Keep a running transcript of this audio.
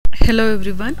Hello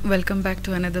everyone, welcome back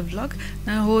to another vlog.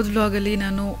 ನಾನು ಹೋದ ವ್ಲಾಗಲ್ಲಿ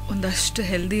ನಾನು ಒಂದಷ್ಟು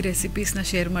ಹೆಲ್ದಿ ರೆಸಿಪೀಸ್ನ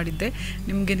ಶೇರ್ ಮಾಡಿದ್ದೆ.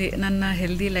 ನಿಮಗೆ ನನ್ನ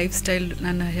ಹೆಲ್ದಿ ಲೈಫ್ ಸ್ಟೈಲ್,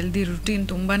 ನನ್ನ ಹೆಲ್ದಿ ರುಟೀನ್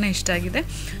ತುಂಬಾ ಇಷ್ಟ ಆಗಿದೆ.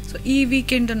 ಸೊ ಈ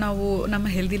ವೀಕೆಂಡ್ ನಾವು ನಮ್ಮ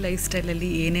ಹೆಲ್ದಿ ಲೈಫ್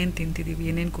ಸ್ಟೈಲಲ್ಲಿ ಏನೇನು ತಿಂತಿದ್ದೀವಿ,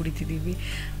 ಏನೇನು ಕುಡಿತಿದ್ದೀವಿ,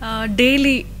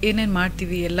 ಡೈಲಿ ಏನೇನು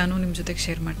ಮಾಡ್ತೀವಿ ಎಲ್ಲನೂ ನಿಮ್ಮ ಜೊತೆಗೆ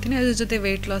ಶೇರ್ ಮಾಡ್ತೀನಿ. ಅದ್ರ ಜೊತೆ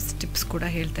ವೆಯ್ಟ್ ಲಾಸ್ ಟಿಪ್ಸ್ ಕೂಡ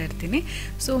ಹೇಳ್ತಾ ಇರ್ತೀನಿ.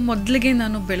 ಸೊ ಮೊದಲಿಗೆ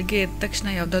ನಾನು ಬೆಳಗ್ಗೆ ಎದ್ದ ತಕ್ಷಣ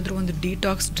ಯಾವುದಾದ್ರೂ ಒಂದು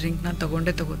ಡಿಟಾಕ್ಸ್ ಡ್ರಿಂಕ್ನ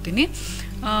ತಗೋತೀನಿ.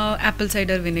 ಆ್ಯಪಲ್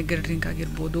ಸೈಡರ್ ವಿನೆಗರ್ ಡ್ರಿಂಕ್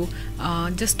ಆಗಿರ್ಬೋದು,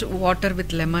 ಜಸ್ಟ್ ವಾಟರ್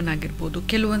ವಿತ್ ಲೆಮನ್ ಆಗಿರ್ಬೋದು,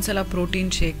 ಕೆಲವೊಂದು ಸಲ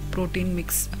protein shake, protein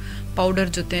mix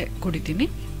powder ಜೊತೆ ಕುಡಿತೀನಿ.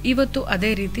 ಇವತ್ತು ಅದೇ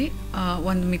ರೀತಿ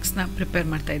ಒಂದು ಮಿಕ್ಸ್ನ ಪ್ರಿಪೇರ್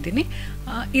ಮಾಡ್ತಾ ಇದ್ದೀನಿ.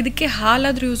 ಇದಕ್ಕೆ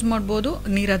ಹಾಲಾದರೂ ಯೂಸ್ ಮಾಡ್ಬೋದು,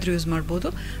 ನೀರಾದರೂ ಯೂಸ್ ಮಾಡ್ಬೋದು.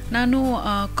 ನಾನು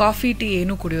ಕಾಫಿ ಟೀ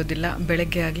ಏನೂ ಕುಡಿಯೋದಿಲ್ಲ,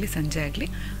 ಬೆಳಗ್ಗೆ ಆಗಲಿ ಸಂಜೆ ಆಗಲಿ.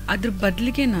 ಅದ್ರ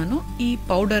ಬದಲಿಗೆ ನಾನು ಈ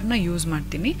ಪೌಡರ್ನ ಯೂಸ್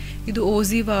ಮಾಡ್ತೀನಿ. ಇದು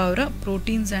OZiva ಅವರ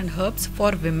proteins and herbs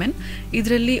for women.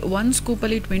 ಇದರಲ್ಲಿ 1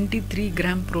 ಸ್ಕೂಪಲ್ಲಿ 23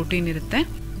 ಗ್ರಾಮ್ ಪ್ರೋಟೀನ್ ಇರುತ್ತೆ.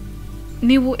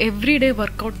 ನೀವು ಎವ್ರಿ ಡೇ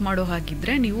ವರ್ಕೌಟ್ ಮಾಡೋ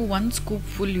ಹಾಗಿದ್ರೆ ನೀವು 1 ಸ್ಕೂಪ್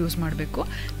ಫುಲ್ ಯೂಸ್ ಮಾಡಬೇಕು.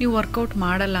 ನೀವು ವರ್ಕೌಟ್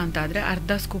ಮಾಡಲ್ಲ ಅಂತ ಆದರೆ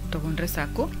ಅರ್ಧ ಸ್ಕೂಪ್ ತೊಗೊಂಡ್ರೆ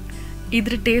ಸಾಕು.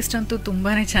 ಇದ್ರ ಟೇಸ್ಟ್ ಅಂತೂ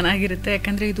ತುಂಬಾ ಚೆನ್ನಾಗಿರುತ್ತೆ,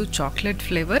 ಯಾಕಂದರೆ ಇದು ಚಾಕ್ಲೇಟ್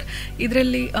ಫ್ಲೇವರ್.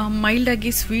 ಇದರಲ್ಲಿ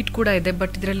ಮೈಲ್ಡಾಗಿ ಸ್ವೀಟ್ ಕೂಡ ಇದೆ,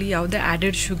 ಬಟ್ ಇದರಲ್ಲಿ ಯಾವುದೇ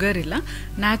ಆ್ಯಡೆಡ್ ಶುಗರ್ ಇಲ್ಲ.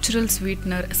 Natural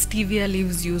sweetener stevia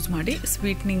leaves use ಮಾಡಿ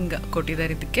ಸ್ವೀಟ್ನಿಂಗ್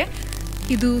ಕೊಟ್ಟಿದ್ದಾರೆ ಇದಕ್ಕೆ.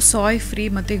 ಇದು ಸಾಯ್ ಫ್ರೀ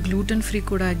ಮತ್ತು ಗ್ಲೂಟನ್ ಫ್ರೀ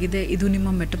ಕೂಡ ಆಗಿದೆ. ಇದು ನಿಮ್ಮ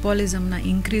ಮೆಟಬಾಲಿಸಮ್ನ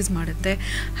ಇನ್ಕ್ರೀಸ್ ಮಾಡುತ್ತೆ.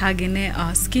 ಹಾಗೆಯೇ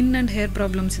ಸ್ಕಿನ್ ಆ್ಯಂಡ್ ಹೇರ್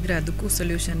ಪ್ರಾಬ್ಲಮ್ಸ್ ಇದ್ದರೆ ಅದಕ್ಕೂ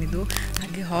ಸೊಲ್ಯೂಷನ್ ಇದು.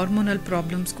 ಹಾಗೆ ಹಾರ್ಮೋನಲ್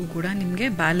ಪ್ರಾಬ್ಲಮ್ಸ್ಗೂ ಕೂಡ ನಿಮಗೆ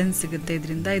ಬ್ಯಾಲೆನ್ಸ್ ಸಿಗುತ್ತೆ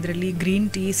ಇದರಿಂದ. ಇದರಲ್ಲಿ green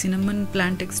tea, cinnamon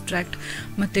plant extract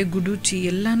ಮತ್ತು ಗುಡುಚಿ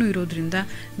ಎಲ್ಲನೂ ಇರೋದ್ರಿಂದ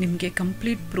ನಿಮಗೆ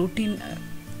ಕಂಪ್ಲೀಟ್ ಪ್ರೋಟೀನ್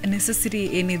ನೆಸೆಸರಿ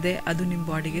ಏನಿದೆ ಅದು ನಿಮ್ಮ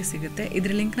ಬಾಡಿಗೆ ಸಿಗುತ್ತೆ.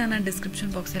 ಇದರ ಲಿಂಕ್ನ ನಾನು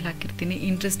ಡಿಸ್ಕ್ರಿಪ್ಷನ್ ಬಾಕ್ಸಲ್ಲಿ ಹಾಕಿರ್ತೀನಿ.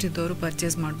 ಇಂಟ್ರೆಸ್ಟ್ ಇದ್ದವರು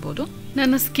ಪರ್ಚೇಸ್ ಮಾಡ್ಬೋದು.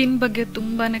 ನನ್ನ ಸ್ಕಿನ್ ಬಗ್ಗೆ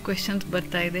ತುಂಬಾ ಕ್ವೆಶನ್ಸ್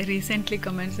ಬರ್ತಾ ಇದೆ ರೀಸೆಂಟ್ಲಿ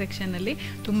ಕಮೆಂಟ್ ಸೆಕ್ಷನಲ್ಲಿ.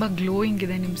 ತುಂಬ ಗ್ಲೋಯಿಂಗ್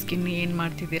ಇದೆ ನಿಮ್ಮ ಸ್ಕಿನ್, ಏನು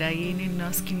ಮಾಡ್ತಿದ್ದೀರಾ, ಏನೇನು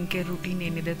ಸ್ಕಿನ್ ಕೇರ್ ರುಟೀನ್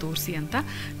ಏನಿದೆ ತೋರಿಸಿ ಅಂತ.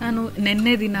 ನಾನು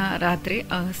ನಿನ್ನೆ ದಿನ ರಾತ್ರಿ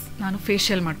ನಾನು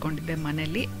ಫೇಶಿಯಲ್ ಮಾಡ್ಕೊಂಡಿದ್ದೆ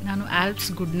ಮನೆಯಲ್ಲಿ. ನಾನು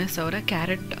ಆಲ್ಪ್ಸ್ ಗುಡ್ನೆಸ್ ಅವರ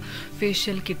ಕ್ಯಾರೆಟ್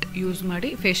ಫೇಶಿಯಲ್ ಕಿಟ್ ಯೂಸ್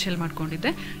ಮಾಡಿ ಫೇಶಿಯಲ್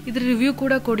ಮಾಡ್ಕೊಂಡಿದ್ದೆ. ಇದ್ರ ರಿವ್ಯೂ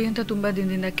ಕೂಡ ಕೊಡಿ ಅಂತ ತುಂಬ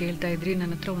ದಿನದಿಂದ ಕೇಳ್ತಾ ಇದ್ರಿ.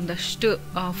 ನನ್ನ ಹತ್ರ ಒಂದಷ್ಟು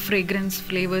ಫ್ರೇಗ್ರೆನ್ಸ್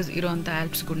ಫ್ಲೇವರ್ಸ್ ಇರೋವಂಥ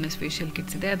ಆಲ್ಪ್ಸ್ ಗುಡ್ನೆಸ್ ಫೇಶಿಯಲ್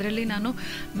ಕಿಟ್ಸ್ ಇದೆ. ಅದರಲ್ಲಿ ನಾನು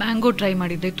ಮ್ಯಾಂಗೋ ಟ್ರೈ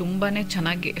ಮಾಡಿದ್ದೆ, ತುಂಬಾ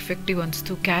ಚೆನ್ನಾಗಿ ಎಫೆಕ್ಟಿವ್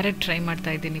ಅನಿಸ್ತು. ಕ್ಯಾರೆಟ್ ಟ್ರೈ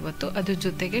ಮಾಡ್ತಾ ಇದ್ದೀನಿ ಇವತ್ತು. ಅದ್ರ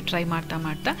ಜೊತೆಗೆ ಟ್ರೈ ಮಾಡ್ತಾ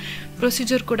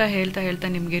ಪ್ರೊಸೀಜರ್ ಕೂಡ ಹೇಳ್ತಾ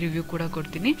ನಿಮಗೆ ರಿವ್ಯೂ ಕೂಡ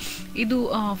ಕೊಡ್ತೀನಿ. ಇದು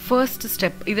ಫಸ್ಟ್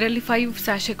ಸ್ಟೆಪ್. ಇದರಲ್ಲಿ 5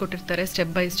 ಸ್ಯಾಶೆ ಕೊಟ್ಟಿರ್ತಾರೆ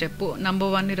ಸ್ಟೆಪ್ ಬೈ ಸ್ಟೆಪ್ಪು.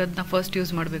 ನಂಬರ್ 1 ಇರೋದನ್ನ ಫಸ್ಟ್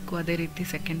ಯೂಸ್ ಮಾಡಬೇಕು, ಅದೇ ರೀತಿ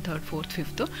ಸೆಕೆಂಡ್, ಥರ್ಡ್, ಫೋರ್ತ್,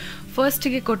 ಫಿಫ್ತು.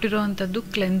 ಫಸ್ಟಿಗೆ ಕೊಟ್ಟಿರೋ ಅಂಥದ್ದು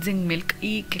ಕ್ಲೆನ್ಸಿಂಗ್ ಮಿಲ್ಕ್.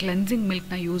 ಈ ಕ್ಲೆನ್ಸಿಂಗ್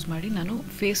ಮಿಲ್ಕ್ನ ಯೂಸ್ ಮಾಡಿ ನಾನು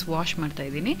ಫೇಸ್ ವಾಶ್ ಮಾಡ್ತಾ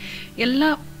ಇದ್ದೀನಿ. ಎಲ್ಲ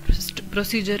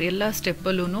ಪ್ರೊಸೀಜರ್, ಎಲ್ಲ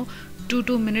ಸ್ಟೆಪ್ಪಲ್ಲೂ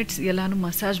 2 ಮಿನಿಟ್ಸ್ ಎಲ್ಲನೂ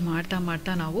ಮಸಾಜ್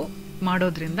ಮಾಡ್ತಾ ನಾವು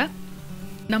ಮಾಡೋದ್ರಿಂದ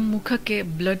ನಮ್ಮ ಮುಖಕ್ಕೆ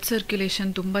ಬ್ಲಡ್ ಸರ್ಕ್ಯುಲೇಷನ್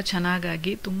ತುಂಬ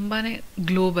ಚೆನ್ನಾಗಾಗಿ ತುಂಬಾ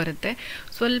ಗ್ಲೋ ಬರುತ್ತೆ.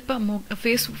 ಸ್ವಲ್ಪ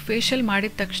ಫೇಶಿಯಲ್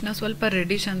ಮಾಡಿದ ತಕ್ಷಣ ಸ್ವಲ್ಪ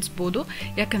ರೆಡಿಶ್ ಅನಿಸ್ಬೋದು,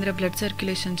 ಯಾಕಂದರೆ ಬ್ಲಡ್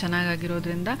ಸರ್ಕ್ಯುಲೇಷನ್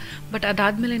ಚೆನ್ನಾಗಿರೋದ್ರಿಂದ. ಬಟ್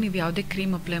ಅದಾದಮೇಲೆ ನೀವು ಯಾವುದೇ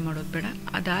ಕ್ರೀಮ್ ಅಪ್ಲೈ ಮಾಡೋದು ಬೇಡ.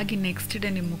 ಅದಾಗಿ ನೆಕ್ಸ್ಟ್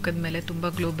ಡೇ ನಿಮ್ಮ ಮುಖದ ಮೇಲೆ ತುಂಬ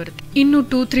ಗ್ಲೋ ಬರುತ್ತೆ. ಇನ್ನು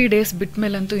 2-3 ಡೇಸ್ ಬಿಟ್ಟ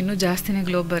ಮೇಲಂತೂ ಇನ್ನೂ ಜಾಸ್ತಿನೇ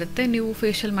ಗ್ಲೋ ಬರುತ್ತೆ. ನೀವು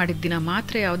ಫೇಶಿಯಲ್ ಮಾಡಿದ ದಿನ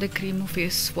ಮಾತ್ರ ಯಾವುದೇ ಕ್ರೀಮು,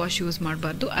 ಫೇಸ್ ವಾಶ್ ಯೂಸ್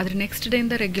ಮಾಡಬಾರ್ದು. ಆದರೆ ನೆಕ್ಸ್ಟ್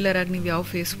ಡೇಯಿಂದ ರೆಗ್ಯುಲರ್ ಆಗಿ ನೀವು ಯಾವ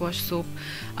ಫೇಸ್ ವಾಶ್, ಸೋಪ್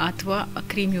ಅಥವಾ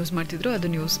ಕ್ರೀಮ್ ಯೂಸ್ ಮಾಡ್ತಿದ್ರು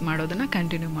ಅದನ್ನು ಯೂಸ್ ಮಾಡೋದನ್ನು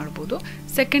ಕಂಟಿನ್ಯೂ ಮಾಡ್ಬೋದು.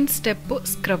 Second step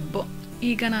scrub.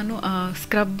 ಈಗ ನಾನು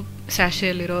ಸ್ಕ್ರಬ್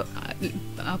ಸ್ಯಾಶೆಯಲ್ಲಿರೋ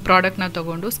ಪ್ರಾಡಕ್ಟ್ನ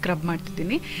ತೊಗೊಂಡು ಸ್ಕ್ರಬ್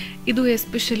ಮಾಡ್ತಿದ್ದೀನಿ. ಇದು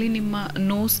ಎಸ್ಪೆಷಲಿ ನಿಮ್ಮ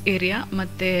ನೋಸ್ ಏರಿಯಾ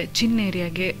ಮತ್ತು ಚಿನ್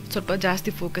ಏರಿಯಾಗೆ ಸ್ವಲ್ಪ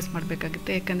ಜಾಸ್ತಿ ಫೋಕಸ್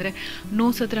ಮಾಡಬೇಕಾಗುತ್ತೆ. ಯಾಕಂದರೆ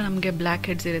ನೋಸ್ ಹತ್ರ ನಮಗೆ ಬ್ಲ್ಯಾಕ್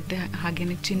ಹೆಡ್ಸ್ ಇರುತ್ತೆ,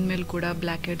 ಹಾಗೆಯೇ ಚಿನ್ ಮೇಲೆ ಕೂಡ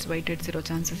ಬ್ಲ್ಯಾಕ್ ಹೆಡ್ಸ್, ವೈಟ್ ಹೆಡ್ಸ್ ಇರೋ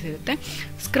ಚಾನ್ಸಸ್ ಇರುತ್ತೆ.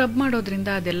 ಸ್ಕ್ರಬ್ ಮಾಡೋದ್ರಿಂದ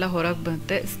ಅದೆಲ್ಲ ಹೊರಗೆ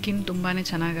ಬರುತ್ತೆ, ಸ್ಕಿನ್ ತುಂಬಾ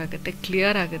ಚೆನ್ನಾಗಾಗುತ್ತೆ,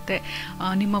 ಕ್ಲಿಯರ್ ಆಗುತ್ತೆ.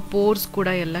 ನಿಮ್ಮ ಪೋರ್ಸ್ ಕೂಡ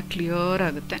ಎಲ್ಲ ಕ್ಲಿಯರ್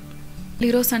ಆಗುತ್ತೆ.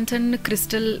 ಇಲ್ಲಿರೋ ಸಣ್ಣ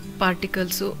ಕ್ರಿಸ್ಟಲ್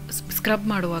ಪಾರ್ಟಿಕಲ್ಸು ಸ್ಕ್ರಬ್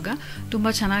ಮಾಡುವಾಗ ತುಂಬ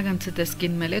ಚೆನ್ನಾಗಿ ಅನಿಸುತ್ತೆ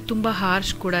ಸ್ಕಿನ್ ಮೇಲೆ. ತುಂಬ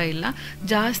ಹಾರ್ಶ್ ಕೂಡ ಇಲ್ಲ.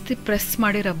 ಜಾಸ್ತಿ ಪ್ರೆಸ್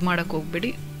ಮಾಡಿ ರಬ್ ಮಾಡೋಕ್ಕೆ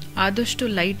ಹೋಗ್ಬೇಡಿ, ಆದಷ್ಟು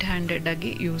ಲೈಟ್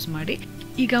ಹ್ಯಾಂಡೆಡಾಗಿ ಯೂಸ್ ಮಾಡಿ.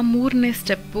 ಈಗ 3ನೇ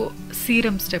ಸ್ಟೆಪ್ಪು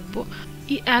ಸೀರಮ್ ಸ್ಟೆಪ್ಪು.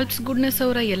 ಈ ಆಲ್ಪ್ಸ್ ಗುಡ್ನೆಸ್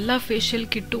ಅವರ ಎಲ್ಲ ಫೇಶಿಯಲ್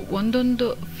ಕಿಟ್ಟು ಒಂದೊಂದು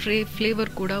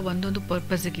ಫ್ಲೇವರ್ ಕೂಡ ಒಂದೊಂದು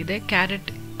ಪರ್ಪಸ್ಗಿದೆ. ಕ್ಯಾರೆಟ್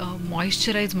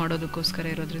ಮಾಯಿಶ್ಚರೈಸ್ ಮಾಡೋದಕ್ಕೋಸ್ಕರ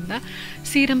ಇರೋದ್ರಿಂದ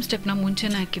ಸೀರಮ್ ಸ್ಟೆಪ್ನ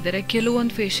ಮುಂಚೆನೇ ಹಾಕಿದ್ದಾರೆ.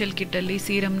 ಕೆಲವೊಂದು ಫೇಶಿಯಲ್ ಕಿಟ್ಟಲ್ಲಿ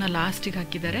ಸೀರಮ್ನ ಲಾಸ್ಟಿಗೆ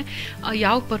ಹಾಕಿದ್ದಾರೆ.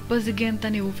 ಯಾವ ಪರ್ಪಸ್ಗೆ ಅಂತ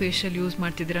ನೀವು ಫೇಶಿಯಲ್ ಯೂಸ್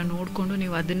ಮಾಡ್ತಿದ್ದೀರಾ ನೋಡಿಕೊಂಡು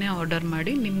ನೀವು ಅದನ್ನೇ ಆರ್ಡರ್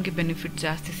ಮಾಡಿ, ನಿಮಗೆ ಬೆನಿಫಿಟ್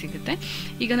ಜಾಸ್ತಿ ಸಿಗುತ್ತೆ.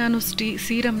 ಈಗ ನಾನು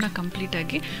ಸೀರಮ್ನ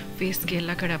ಕಂಪ್ಲೀಟಾಗಿ ಫೇಸ್ಗೆ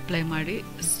ಎಲ್ಲ ಕಡೆ ಅಪ್ಲೈ ಮಾಡಿ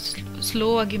ಸ್ಲೋ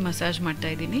ಆಗಿ ಮಸಾಜ್ ಮಾಡ್ತಾ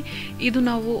ಇದ್ದೀನಿ. ಇದು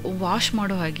ನಾವು ವಾಶ್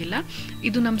ಮಾಡೋ ಹಾಗಿಲ್ಲ,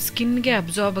 ಇದು ನಮ್ಮ ಸ್ಕಿನ್ಗೆ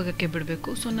ಅಬ್ಸಾರ್ಬ್ ಆಗೋಕ್ಕೆ ಬಿಡಬೇಕು.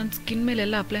 ಸೊ ನನ್ನ ಸ್ಕಿನ್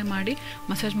ಮೇಲೆಲ್ಲ ಅಪ್ಲೈ ಮಾಡಿ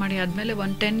ಮಸಾಜ್ ಮಾಡಿ ಆದಮೇಲೆ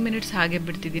 10 ಮಿನಿಟ್ಸ್ ಹಾಗೆ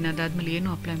ಬಿಡ್ತಿದ್ದೀನಿ. ಅದಾದಮೇಲೆ ಏನೂ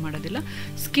ಅಪ್ಲೈ ಮಾಡೋದಿಲ್ಲ.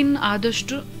 ಸ್ಕಿನ್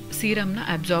ಆದಷ್ಟು ಸೀರಮ್ನ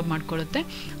ಅಬ್ಸಾರ್ಬ್ ಮಾಡ್ಕೊಳ್ಳುತ್ತೆ.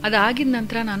 ಅದಾಗಿದ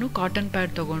ನಂತರ ನಾನು ಕಾಟನ್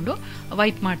ಪ್ಯಾಡ್ ತೊಗೊಂಡು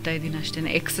ವೈಪ್ ಮಾಡ್ತಾ ಇದ್ದೀನಿ ಅಷ್ಟೇ,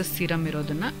 ಎಕ್ಸಸ್ ಸೀರಮ್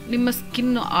ಇರೋದನ್ನು. ನಿಮ್ಮ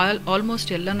ಸ್ಕಿನ್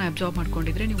ಆಲ್ಮೋಸ್ಟ್ ಎಲ್ಲನೂ ಅಬ್ಸಾರ್ಬ್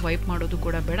ಮಾಡ್ಕೊಂಡಿದ್ರೆ ನೀವು ವೈಪ್ ಮಾಡೋದು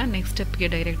ಕೂಡ ಬೇಡ. ನೆಕ್ಸ್ಟ್ ಸ್ಟೆಪ್ಗೆ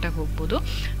ಡೈರೆಕ್ಟಾಗಿ ಹೋಗ್ಬೋದು.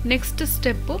 Next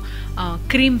step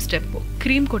cream step.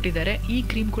 Cream ಕೊಟ್ಟಿದ್ದಾರೆ. ಈ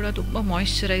ಕ್ರೀಮ್ ಕೂಡ ತುಂಬ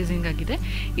ಮಾಯಿಶ್ಚರೈಸಿಂಗ್ ಆಗಿದೆ.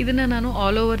 ಇದನ್ನು ನಾನು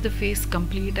ಆಲ್ ಓವರ್ ದ ಫೇಸ್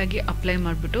ಕಂಪ್ಲೀಟಾಗಿ ಅಪ್ಲೈ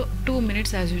ಮಾಡಿಬಿಟ್ಟು 2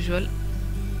 ಮಿನಿಟ್ಸ್ ಆ್ಯಸ್ ಯೂಶ್ವಲ್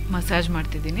ಮಸಾಜ್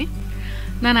ಮಾಡ್ತಿದ್ದೀನಿ.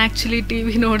 ನಾನು ಆ್ಯಕ್ಚುಲಿ ಟಿ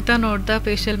ವಿ ನೋಡ್ತಾ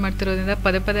ಫೇಶಿಯಲ್ ಮಾಡ್ತಿರೋದ್ರಿಂದ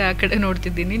ಪದೇ ಆ ಕಡೆ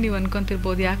ನೋಡ್ತಿದ್ದೀನಿ. ನೀವು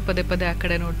ಅನ್ಕೊತಿರ್ಬೋದು ಯಾಕೆ ಪದೇ ಆ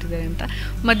ಕಡೆ ನೋಡ್ತಿದ್ದಾರೆ ಅಂತ.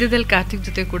 ಮಧ್ಯದಲ್ಲಿ ಕಾರ್ತಿಕ್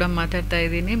ಜೊತೆ ಕೂಡ ಮಾತಾಡ್ತಾ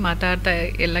ಇದ್ದೀನಿ. ಮಾತಾಡ್ತಾ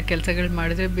ಎಲ್ಲ ಕೆಲಸಗಳು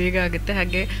ಮಾಡಿದ್ರೆ ಬೇಗ ಆಗುತ್ತೆ,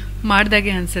 ಹಾಗೆ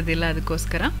ಮಾಡ್ದಾಗೆ ಅನ್ಸೋದಿಲ್ಲ.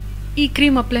 ಅದಕ್ಕೋಸ್ಕರ ಈ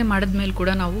ಕ್ರೀಮ್ ಅಪ್ಲೈ ಮಾಡಿದ್ಮೇಲೆ ಕೂಡ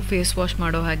ನಾವು ಫೇಸ್ ವಾಶ್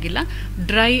ಮಾಡೋ ಹಾಗಿಲ್ಲ.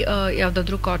 ಡ್ರೈ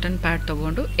ಯಾವುದಾದ್ರೂ ಕಾಟನ್ ಪ್ಯಾಡ್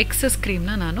ತೊಗೊಂಡು ಎಕ್ಸಸ್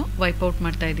ಕ್ರೀಮ್ನ ನಾನು ವೈಪ್ ಔಟ್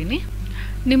ಮಾಡ್ತಾ ಇದ್ದೀನಿ.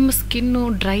 ನಿಮ್ಮ ಸ್ಕಿನ್ನು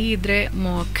ಡ್ರೈ ಇದ್ದರೆ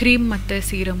ಕ್ರೀಮ್ ಮತ್ತು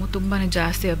ಸೀರಮು ತುಂಬಾ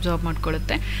ಜಾಸ್ತಿ ಅಬ್ಸಾರ್ಬ್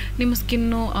ಮಾಡ್ಕೊಳ್ಳುತ್ತೆ. ನಿಮ್ಮ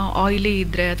ಸ್ಕಿನ್ನು ಆಯಿಲಿ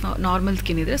ಇದ್ದರೆ ಅಥವಾ ನಾರ್ಮಲ್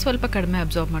ಸ್ಕಿನ್ ಇದ್ದರೆ ಸ್ವಲ್ಪ ಕಡಿಮೆ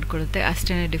ಅಬ್ಸಾರ್ಬ್ ಮಾಡ್ಕೊಳ್ಳುತ್ತೆ,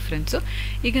 ಅಷ್ಟೇ ಡಿಫ್ರೆನ್ಸು.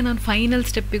 ಈಗ ನಾನು ಫೈನಲ್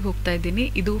ಸ್ಟೆಪ್ಪಿಗೆ ಹೋಗ್ತಾ ಇದ್ದೀನಿ.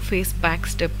 ಇದು ಫೇಸ್ ಪ್ಯಾಕ್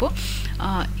ಸ್ಟೆಪ್ಪು.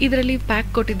 ಇದರಲ್ಲಿ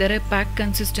ಪ್ಯಾಕ್ ಕೊಟ್ಟಿದ್ದಾರೆ. ಪ್ಯಾಕ್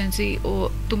ಕನ್ಸಿಸ್ಟೆನ್ಸಿ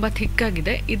ತುಂಬ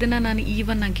ಥಿಕ್ಕಾಗಿದೆ. ಇದನ್ನು ನಾನು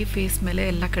ಈವನ್ ಆಗಿ ಫೇಸ್ ಮೇಲೆ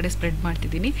ಎಲ್ಲ ಕಡೆ ಸ್ಪ್ರೆಡ್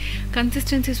ಮಾಡ್ತಿದ್ದೀನಿ.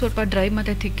 ಕನ್ಸಿಸ್ಟೆನ್ಸಿ ಸ್ವಲ್ಪ ಡ್ರೈ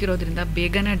ಮತ್ತು ಥಿಕ್ ಇರೋದ್ರಿಂದ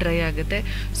ಬೇಗನೆ ಡ್ರೈ ಆಗುತ್ತೆ.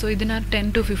 ಸೊ ಇದನ್ನು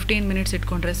 10 to 15 ಮಿನಿಟ್ಸ್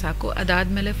ಇಟ್ಕೊಂಡ್ರೆ ಸಾಕು.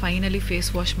 ಅದಾದಮೇಲೆ ಫೈನಲಿ ಫೇಸ್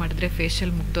ವಾಶ್ ಮಾಡಿದ್ರೆ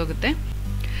ಫೇಶಿಯಲ್ ಮುಗ್ದೋಗುತ್ತೆ.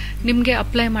 ನಿಮಗೆ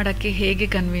ಅಪ್ಲೈ ಮಾಡೋಕ್ಕೆ ಹೇಗೆ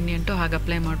ಕನ್ವೀನಿಯೆಂಟೋ ಹಾಗೆ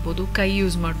ಅಪ್ಲೈ ಮಾಡ್ಬೋದು. ಕೈ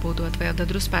ಯೂಸ್ ಮಾಡ್ಬೋದು ಅಥವಾ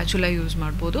ಯಾವುದಾದ್ರೂ ಸ್ಪ್ಯಾಚುಲಾ ಯೂಸ್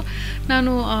ಮಾಡ್ಬೋದು.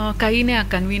 ನಾನು ಕೈನೇ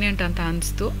ಕನ್ವೀನಿಯೆಂಟ್ ಅಂತ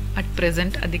ಅನಿಸ್ತು ಅಟ್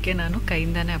ಪ್ರೆಸೆಂಟ್, ಅದಕ್ಕೆ ನಾನು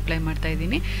ಕೈಯಿಂದಾನೇ ಅಪ್ಲೈ ಮಾಡ್ತಾ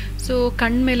ಇದ್ದೀನಿ. ಸೊ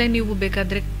ಕಣ್ಮೇಲೆ ನೀವು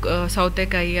ಬೇಕಾದರೆ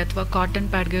ಸೌತೆಕಾಯಿ ಅಥವಾ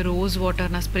ಕಾಟನ್ ಪ್ಯಾಡ್ಗೆ ರೋಸ್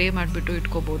ವಾಟರ್ನ ಸ್ಪ್ರೇ ಮಾಡಿಬಿಟ್ಟು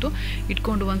ಇಟ್ಕೋಬೋದು.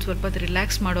 ಇಟ್ಕೊಂಡು ಒಂದು ಸ್ವಲ್ಪ ಹೊತ್ತು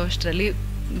ರಿಲ್ಯಾಕ್ಸ್ ಮಾಡೋ ಅಷ್ಟರಲ್ಲಿ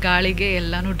ಗಾಳಿಗೆ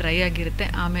ಎಲ್ಲನೂ ಡ್ರೈ ಆಗಿರುತ್ತೆ.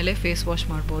 ಆಮೇಲೆ ಫೇಸ್ ವಾಶ್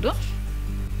ಮಾಡ್ಬೋದು.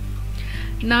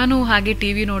 ನಾನು ಹಾಗೆ ಟಿ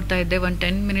ವಿ ನೋಡ್ತಾ ಇದ್ದೆ. ಒಂದು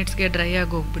 10 ಮಿನಿಟ್ಸ್ಗೆ ಡ್ರೈ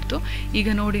ಆಗಿ ಹೋಗ್ಬಿಡ್ತು. ಈಗ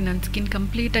ನೋಡಿ ನನ್ನ ಸ್ಕಿನ್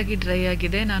ಕಂಪ್ಲೀಟಾಗಿ ಡ್ರೈ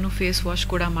ಆಗಿದೆ. ನಾನು ಫೇಸ್ ವಾಶ್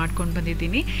ಕೂಡ ಮಾಡ್ಕೊಂಡು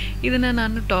ಬಂದಿದ್ದೀನಿ. ಇದನ್ನು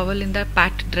ನಾನು ಟವಲಿಂದ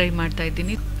ಪ್ಯಾಕ್ಟ್ ಡ್ರೈ ಮಾಡ್ತಾ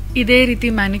ಇದ್ದೀನಿ. ಇದೇ ರೀತಿ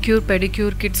ಮ್ಯಾನಿಕ್ಯೂರ್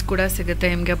ಪೆಡಿಕ್ಯೂರ್ ಕಿಟ್ಸ್ ಕೂಡ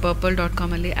ಸಿಗುತ್ತೆ ನಿಮಗೆ purple.com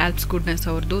ಅಲ್ಲಿ. ಆಲ್ಪ್ಸ್ ಗುಡ್ನೆಸ್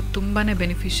ಅವ್ರದ್ದು ತುಂಬಾ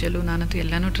ಬೆನಿಫಿಷಿಯಲು. ನಾನಂತೂ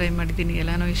ಎಲ್ಲನೂ ಟ್ರೈ ಮಾಡಿದ್ದೀನಿ,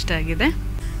 ಎಲ್ಲನೂ ಇಷ್ಟ ಆಗಿದೆ.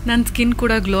 ನನ್ನ ಸ್ಕಿನ್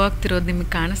ಕೂಡ ಗ್ಲೋ ಆಗ್ತಿರೋದು ನಿಮಗೆ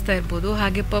ಕಾಣಿಸ್ತಾ ಇರ್ಬೋದು.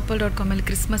 ಹಾಗೆ purple.com ಅಲ್ಲಿ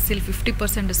ಕ್ರಿಸ್ಮಸ್ ಸೇಲ್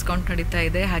 50% ಡಿಸ್ಕೌಂಟ್ ನಡೀತಾ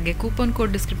ಇದೆ. ಹಾಗೆ ಕೂಪನ್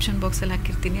ಕೋಡ್ ಡಿಸ್ಕ್ರಿಪ್ಷನ್ ಬಾಕ್ಸಲ್ಲಿ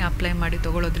ಹಾಕಿರ್ತೀನಿ. ಅಪ್ಲೈ ಮಾಡಿ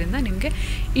ತೊಗೊಳೋದ್ರಿಂದ ನಿಮಗೆ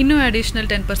ಇನ್ನೂ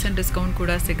ಅಡಿಷ್ನಲ್ 10% ಡಿಸ್ಕೌಂಟ್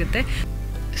ಕೂಡ ಸಿಗುತ್ತೆ.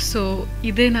 ಸೊ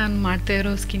ಇದೇ ನಾನು ಮಾಡ್ತಾ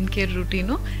ಇರೋ ಸ್ಕಿನ್ ಕೇರ್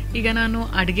ರೂಟೀನು. ಈಗ ನಾನು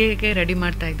ಅಡುಗೆಗೆ ರೆಡಿ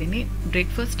ಮಾಡ್ತಾ ಇದ್ದೀನಿ.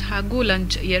 ಬ್ರೇಕ್ಫಾಸ್ಟ್ ಹಾಗೂ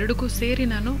ಲಂಚ್ ಎರಡಕ್ಕೂ ಸೇರಿ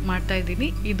ನಾನು ಮಾಡ್ತಾ ಇದ್ದೀನಿ.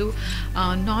 ಇದು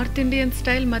ನಾರ್ತ್ ಇಂಡಿಯನ್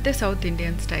ಸ್ಟೈಲ್ ಮತ್ತು ಸೌತ್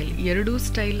ಇಂಡಿಯನ್ ಸ್ಟೈಲ್ ಎರಡೂ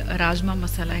ಸ್ಟೈಲ್ ರಾಜ್ಮಾ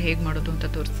ಮಸಾಲ ಹೇಗೆ ಮಾಡೋದು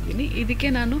ಅಂತ ತೋರಿಸ್ತಿದ್ದೀನಿ.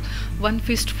 ಇದಕ್ಕೆ ನಾನು 1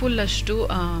 ಫಿಸ್ಟ್ ಫುಲ್ ಅಷ್ಟು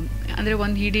ಅಂದರೆ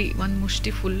ಒಂದು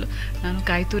ಮುಷ್ಟಿ ಫುಲ್ ನಾನು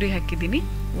ಕಾಯಿ ತುರಿ ಹಾಕಿದ್ದೀನಿ.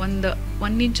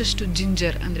 1 ಇಂಚಷ್ಟು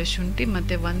ಜಿಂಜರ್ ಅಂದರೆ ಶುಂಠಿ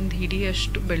ಮತ್ತು 1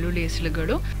 ಹಿಡಿಯಷ್ಟು ಬೆಳ್ಳುಳ್ಳಿ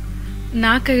ಎಸಳುಗಳು,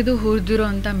 4-5 ಹುರಿದಿರೋ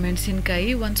ಅಂಥ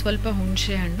ಮೆಣಸಿನ್ಕಾಯಿ, ಒಂದು ಸ್ವಲ್ಪ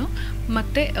ಹುಣಸೆ ಹಣ್ಣು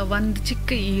ಮತ್ತು 1 ಚಿಕ್ಕ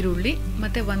ಈರುಳ್ಳಿ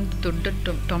ಮತ್ತು 1 ದೊಡ್ಡ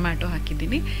ಟೊಮ್ಯಾಟೊ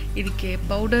ಹಾಕಿದ್ದೀನಿ. ಇದಕ್ಕೆ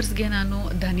ಪೌಡರ್ಸ್ಗೆ ನಾನು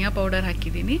ಧನಿಯಾ ಪೌಡರ್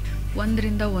ಹಾಕಿದ್ದೀನಿ 1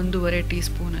 ರಿಂದ 1.5 ಟೀ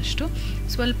ಸ್ಪೂನಷ್ಟು,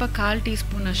 ಸ್ವಲ್ಪ 1/4 ಟೀ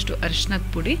ಸ್ಪೂನಷ್ಟು ಅರಿಶಿನದ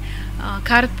ಪುಡಿ.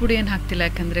 ಖಾರದ ಪುಡಿ ಏನು ಹಾಕ್ತಿಲ್ಲ,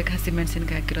 ಯಾಕಂದರೆ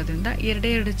ಹಸಿಮೆಣಸಿನ್ಕಾಯಿ ಹಾಕಿರೋದ್ರಿಂದ.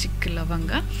 2 ಚಿಕ್ಕ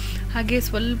ಲವಂಗ, ಹಾಗೆ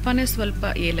ಸ್ವಲ್ಪ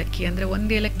ಏಲಕ್ಕಿ, ಅಂದರೆ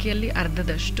 1 ಏಲಕ್ಕಿಯಲ್ಲಿ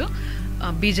ಅರ್ಧದಷ್ಟು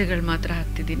ಬೀಜಗಳು ಮಾತ್ರ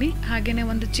ಹಾಕ್ತಿದ್ದೀನಿ. ಹಾಗೆಯೇ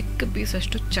 1 ಚಿಕ್ಕ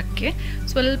ಪೀಸಷ್ಟು ಚಕ್ಕೆ,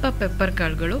 ಸ್ವಲ್ಪ ಪೆಪ್ಪರ್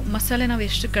ಕಾಳುಗಳು. ಮಸಾಲೆ ನಾವು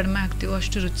ಎಷ್ಟು ಕಡಿಮೆ ಹಾಕ್ತೀವೋ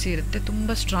ಅಷ್ಟು ರುಚಿ ಇರುತ್ತೆ.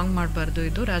 ತುಂಬ ಸ್ಟ್ರಾಂಗ್ ಮಾಡಬಾರ್ದು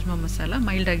ಇದು ರಾಜ್ಮಾ ಮಸಾಲ,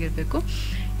 ಮೈಲ್ಡ್ ಆಗಿರಬೇಕು.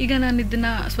 ಈಗ ನಾನು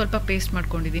ಇದನ್ನು ಸ್ವಲ್ಪ ಪೇಸ್ಟ್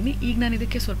ಮಾಡ್ಕೊಂಡಿದ್ದೀನಿ. ಈಗ ನಾನು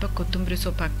ಇದಕ್ಕೆ ಸ್ವಲ್ಪ ಕೊತ್ತಂಬರಿ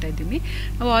ಸೊಪ್ಪು ಹಾಕ್ತಾಯಿದ್ದೀನಿ.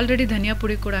 ನಾವು ಆಲ್ರೆಡಿ ಧನಿಯಾ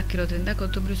ಪುಡಿ ಕೂಡ ಹಾಕಿರೋದ್ರಿಂದ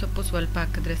ಕೊತ್ತಂಬರಿ ಸೊಪ್ಪು ಸ್ವಲ್ಪ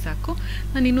ಹಾಕಿದ್ರೆ ಸಾಕು.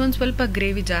 ನಾನು ಇನ್ನೊಂದು ಸ್ವಲ್ಪ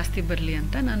ಗ್ರೇವಿ ಜಾಸ್ತಿ ಬರಲಿ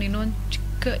ಅಂತ ನಾನು ಇನ್ನೊಂದು ಚಿಕ್ಕ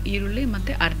ಈರುಳ್ಳಿ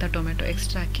ಮತ್ತು ಅರ್ಧ ಟೊಮೆಟೊ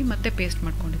ಎಕ್ಸ್ಟ್ರಾ ಹಾಕಿ ಮತ್ತೆ ಪೇಸ್ಟ್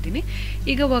ಮಾಡ್ಕೊಂಡಿದ್ದೀನಿ.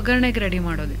 ಈಗ ಒಗ್ಗರಣೆಗೆ ರೆಡಿ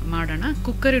ಮಾಡೋಣ.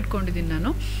 ಕುಕ್ಕರ್ ಇಟ್ಕೊಂಡಿದ್ದೀನಿ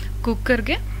ನಾನು.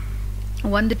 ಕುಕ್ಕರ್ಗೆ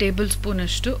 1 ಟೇಬಲ್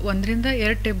ಸ್ಪೂನಷ್ಟು 1 ರಿಂದ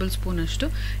 2 ಟೇಬಲ್ ಸ್ಪೂನಷ್ಟು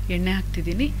ಎಣ್ಣೆ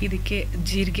ಹಾಕ್ತಿದ್ದೀನಿ. ಇದಕ್ಕೆ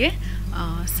ಜೀರಿಗೆ,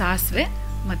 ಸಾಸಿವೆ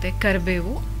ಮತ್ತು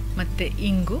ಕರಿಬೇವು ಮತ್ತು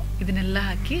ಇಂಗು ಇದನ್ನೆಲ್ಲ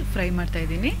ಹಾಕಿ ಫ್ರೈ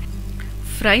ಮಾಡ್ತಾಯಿದ್ದೀನಿ.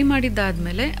 ಫ್ರೈ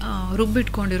ಮಾಡಿದ್ದಾದಮೇಲೆ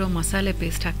ರುಬ್ಬಿಟ್ಕೊಂಡಿರೋ ಮಸಾಲೆ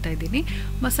ಪೇಸ್ಟ್ ಹಾಕ್ತಾಯಿದ್ದೀನಿ.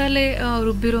 ಮಸಾಲೆ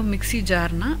ರುಬ್ಬಿರೋ ಮಿಕ್ಸಿ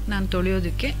ಜಾರ್ನ ನಾನು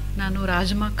ತೊಳೆಯೋದಕ್ಕೆ ನಾನು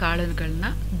ರಾಜ್ಮಾ ಕಾಳುಗಳನ್ನ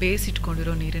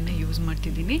ಬೇಯಿಸಿಟ್ಕೊಂಡಿರೋ ನೀರನ್ನೇ ಯೂಸ್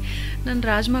ಮಾಡ್ತಿದ್ದೀನಿ. ನಾನು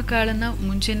ರಾಜ್ಮಾ ಕಾಳನ್ನು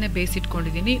ಮುಂಚೆನೇ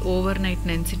ಬೇಯಿಸಿಟ್ಕೊಂಡಿದ್ದೀನಿ, ಓವರ್ನೈಟ್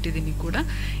ನೆನೆಸಿಟ್ಟಿದ್ದೀನಿ ಕೂಡ.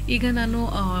 ಈಗ ನಾನು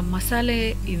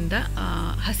ಮಸಾಲೆಯಿಂದ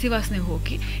ಹಸಿ ವಾಸನೆ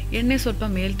ಹೋಗಿ ಎಣ್ಣೆ ಸ್ವಲ್ಪ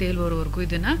ಮೇಲೆ ತೇಲುವವರೆಗೂ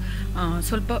ಇದನ್ನು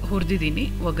ಸ್ವಲ್ಪ ಹುರಿದಿದ್ದೀನಿ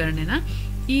ಒಗ್ಗರಣೆನ.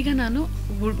 ಈಗ ನಾನು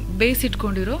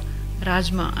ಬೇಯಿಸಿಟ್ಕೊಂಡಿರೋ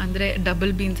ರಾಜ್ಮಾ ಅಂದರೆ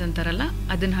ಡಬಲ್ ಬೀನ್ಸ್ ಅಂತಾರಲ್ಲ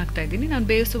ಅದನ್ನು ಹಾಕ್ತಾಯಿದ್ದೀನಿ. ನಾನು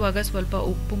ಬೇಯಿಸುವಾಗ ಸ್ವಲ್ಪ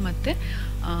ಉಪ್ಪು ಮತ್ತು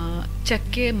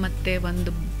ಚಕ್ಕೆ ಮತ್ತು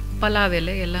 1 ಪಲಾವ್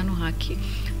ಎಲೆ ಎಲ್ಲನೂ ಹಾಕಿ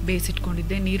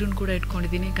ಬೇಯಿಸಿಟ್ಕೊಂಡಿದ್ದೆ. ನೀರನ್ನು ಕೂಡ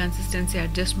ಇಟ್ಕೊಂಡಿದ್ದೀನಿ. ಕನ್ಸಿಸ್ಟೆನ್ಸಿ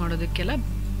ಅಡ್ಜಸ್ಟ್ ಮಾಡೋದಕ್ಕೆಲ್ಲ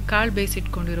ಕಾಳು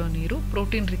ಬೇಯಿಸಿಟ್ಕೊಂಡಿರೋ ನೀರು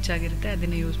ಪ್ರೋಟೀನ್ ರಿಚ್ ಆಗಿರುತ್ತೆ,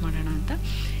 ಅದನ್ನೇ ಯೂಸ್ ಮಾಡೋಣ ಅಂತ.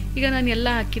 ಈಗ ನಾನು ಎಲ್ಲ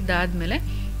ಹಾಕಿದ್ದಾದಮೇಲೆ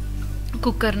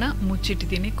ಕುಕ್ಕರ್ನ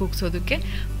ಮುಚ್ಚಿಟ್ಟಿದ್ದೀನಿ ಕೂಗ್ಸೋದಕ್ಕೆ.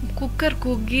 ಕುಕ್ಕರ್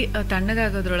ಕೂಗಿ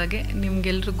ತಣ್ಣಗಾಗೋದ್ರೊಳಗೆ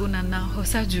ನಿಮ್ಗೆಲ್ರಿಗೂ ನನ್ನ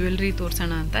ಹೊಸ ಜ್ಯುವೆಲ್ರಿ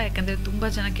ತೋರಿಸೋಣ ಅಂತ. ಯಾಕಂದರೆ ತುಂಬ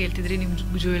ಜನ ಕೇಳ್ತಿದ್ರಿ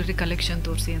ನಿಮ್ಮ ಜ್ಯುವೆಲ್ರಿ ಕಲೆಕ್ಷನ್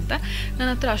ತೋರಿಸಿ ಅಂತ. ನನ್ನ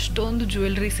ಹತ್ರ ಅಷ್ಟೊಂದು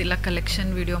ಜ್ಯುವೆಲ್ರೀಸ್ ಇಲ್ಲ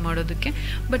ಕಲೆಕ್ಷನ್ ವಿಡಿಯೋ ಮಾಡೋದಕ್ಕೆ.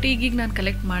 ಬಟ್ ಈಗೀಗ ನಾನು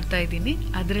ಕಲೆಕ್ಟ್ ಮಾಡ್ತಾ ಇದ್ದೀನಿ.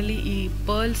 ಅದರಲ್ಲಿ ಈ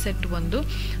ಪರ್ಲ್ ಸೆಟ್ ಒಂದು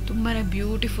ತುಂಬಾ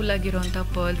ಬ್ಯೂಟಿಫುಲ್ ಆಗಿರೋಂಥ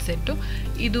ಪರ್ಲ್ ಸೆಟ್ಟು.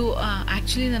 ಇದು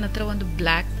ಆ್ಯಕ್ಚುಲಿ ನನ್ನ ಹತ್ರ ಒಂದು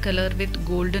black colour with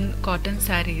golden cotton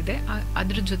sari ಇದೆ,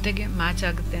 ಅದ್ರ ಜೊತೆಗೆ ಮ್ಯಾಚ್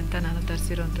ಆಗುತ್ತೆ ಅಂತ ನಾನು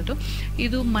ತರಿಸಿರೋವಂಥದ್ದು.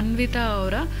 ಇದು ಮನ್ವಿತಾ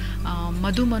ಅವರ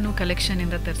ಮಧುಮನು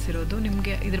ಕಲೆಕ್ಷನಿಂದ ತರಿಸಿರೋದು.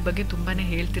 ನಿಮಗೆ ಇದ್ರ ಬಗ್ಗೆ ತುಂಬಾ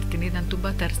ಹೇಳ್ತಿರ್ತೀನಿ, ನಾನು ತುಂಬ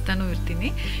ತರಿಸ್ತಾನೂ ಇರ್ತೀನಿ.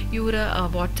 ಇವರ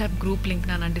ವಾಟ್ಸಪ್ ಗ್ರೂಪ್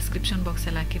ಲಿಂಕ್ನ ನಾನು ಡಿಸ್ಕ್ರಿಪ್ಷನ್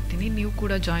ಬಾಕ್ಸಲ್ಲಿ ಹಾಕಿರ್ತೀನಿ, ನೀವು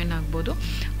ಕೂಡ ಜಾಯಿನ್ ಆಗ್ಬೋದು.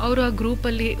 ಅವರು ಆ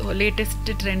ಗ್ರೂಪಲ್ಲಿ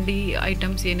ಲೇಟೆಸ್ಟ್ ಟ್ರೆಂಡಿ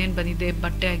ಐಟಮ್ಸ್ ಏನೇನು ಬಂದಿದೆ,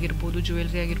 ಬಟ್ಟೆ ಆಗಿರ್ಬೋದು,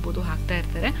 ಜ್ಯುವೆಲ್ರಿ ಆಗಿರ್ಬೋದು ಹಾಕ್ತಾ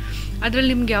ಇರ್ತಾರೆ.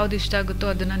 ಅದರಲ್ಲಿ ನಿಮ್ಗೆ ಯಾವ್ದು ಇಷ್ಟ ಆಗುತ್ತೋ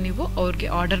ಅದನ್ನು ನೀವು ಅವ್ರಿಗೆ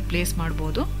ಆರ್ಡರ್ ಪ್ಲೇಸ್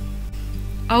ಮಾಡ್ಬೋದು.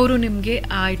 ಅವರು ನಿಮಗೆ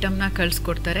ಆ ಐಟಮ್ನ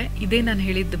ಕಳಿಸ್ಕೊಡ್ತಾರೆ. ಇದೇ ನಾನು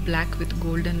ಹೇಳಿದ್ದು black with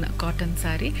golden cotton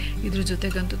sari. ಇದ್ರ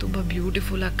ಜೊತೆಗಂತೂ ತುಂಬ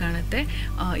ಬ್ಯೂಟಿಫುಲ್ಲಾಗಿ ಕಾಣುತ್ತೆ.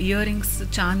 ಇಯರಿಂಗ್ಸ್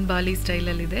ಚಾಂದ್ ಬಾಲಿ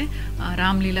ಸ್ಟೈಲಲ್ಲಿದೆ,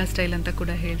 ರಾಮ್ಲೀಲಾ ಸ್ಟೈಲ್ ಅಂತ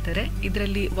ಕೂಡ ಹೇಳ್ತಾರೆ.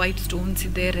 ಇದರಲ್ಲಿ ವೈಟ್ ಸ್ಟೋನ್ಸ್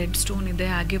ಇದೆ, ರೆಡ್ ಸ್ಟೋನ್ ಇದೆ,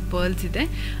 ಹಾಗೆ ಪರ್ಲ್ಸ್ ಇದೆ.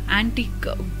 ಆ್ಯಂಟಿಕ್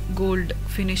ಗೋಲ್ಡ್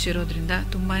ಫಿನಿಶ್ ಇರೋದ್ರಿಂದ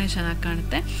ತುಂಬಾ ಚೆನ್ನಾಗಿ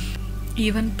ಕಾಣುತ್ತೆ.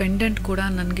 ಈವನ್ ಪೆಂಡೆಂಟ್ ಕೂಡ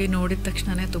ನನಗೆ ನೋಡಿದ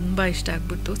ತಕ್ಷಣವೇ ತುಂಬ ಇಷ್ಟ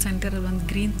ಆಗ್ಬಿಟ್ಟು. ಸೆಂಟರಲ್ಲಿ ಒಂದು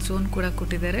ಗ್ರೀನ್ ಸ್ಟೋನ್ ಕೂಡ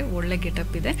ಕೊಟ್ಟಿದ್ದಾರೆ, ಒಳ್ಳೆ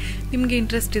ಗೆಟಪ್ ಇದೆ. ನಿಮಗೆ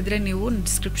ಇಂಟ್ರೆಸ್ಟ್ ಇದ್ದರೆ ನೀವು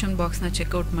ಡಿಸ್ಕ್ರಿಪ್ಷನ್ ಬಾಕ್ಸ್ನ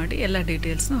ಚೆಕ್ಔಟ್ ಮಾಡಿ, ಎಲ್ಲ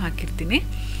ಡೀಟೇಲ್ಸ್ನು ಹಾಕಿರ್ತೀನಿ.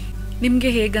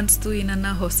 ನಿಮಗೆ ಹೇಗನ್ನಿಸ್ತು ಈ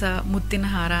ನನ್ನ ಹೊಸ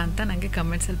ಮುತ್ತಿನ ಹಾರ ಅಂತ ನನಗೆ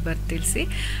ಕಮೆಂಟ್ಸಲ್ಲಿ ತಿಳಿಸಿ.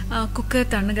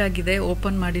 ಕುಕ್ಕರ್ ತಣ್ಣಗಾಗಿದೆ,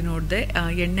 ಓಪನ್ ಮಾಡಿ ನೋಡಿದೆ,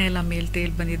 ಎಣ್ಣೆ ಎಲ್ಲ ಮೇಲೆ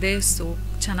ತೇಲ್ ಬಂದಿದೆ. ಸೊ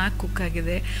ಚೆನ್ನಾಗಿ ಕುಕ್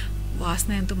ಆಗಿದೆ.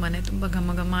 ವಾಸನೆ ಅಂತೂ ಮನೆ ತುಂಬ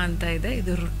ಘಮ ಘಮ ಅಂತ ಇದೆ.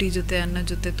 ಇದು ರೊಟ್ಟಿ ಜೊತೆ, ಅನ್ನ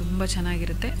ಜೊತೆ ತುಂಬ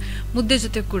ಚೆನ್ನಾಗಿರುತ್ತೆ. ಮುದ್ದೆ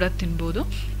ಜೊತೆ ಕೂಡ ತಿನ್ಬೋದು.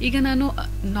 ಈಗ ನಾನು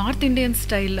north Indian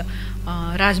style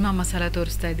rajma masala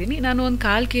ತೋರಿಸ್ತಾ ಇದ್ದೀನಿ. ನಾನು ಒಂದು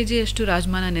 1/4 kg ಅಷ್ಟು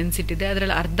ರಾಜ್ಮಾನ ನೆನೆಸಿಟ್ಟಿದ್ದೆ.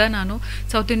 ಅದರಲ್ಲಿ ಅರ್ಧ ನಾನು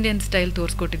ಸೌತ್ ಇಂಡಿಯನ್ ಸ್ಟೈಲ್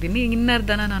ತೋರಿಸ್ಕೊಟ್ಟಿದ್ದೀನಿ,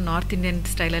 ಇನ್ನರ್ಧನ ನಾನು ನಾರ್ತ್ ಇಂಡಿಯನ್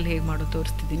ಸ್ಟೈಲಲ್ಲಿ ಹೇಗೆ ಮಾಡೋದು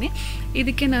ತೋರಿಸ್ತಿದ್ದೀನಿ.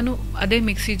 ಇದಕ್ಕೆ ನಾನು ಅದೇ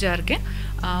ಮಿಕ್ಸಿ ಜಾರ್ಗೆ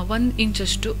 1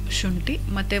 ಇಂಚಷ್ಟು ಶುಂಠಿ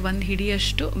ಮತ್ತು 1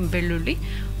 ಹಿಡಿಯಷ್ಟು ಬೆಳ್ಳುಳ್ಳಿ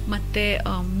ಮತ್ತು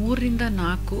 3ರಿಂದ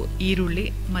 4 ಈರುಳ್ಳಿ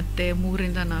ಮತ್ತು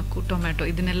 3ರಿಂದ 4 ಟೊಮ್ಯಾಟೊ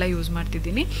ಇದನ್ನೆಲ್ಲ ಯೂಸ್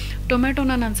ಮಾಡ್ತಿದ್ದೀನಿ.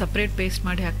 ಟೊಮ್ಯಾಟೊನ ನಾನು ಸಪ್ರೇಟ್ ಪೇಸ್ಟ್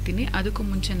ಮಾಡಿ ಹಾಕ್ತೀನಿ. ಅದಕ್ಕೂ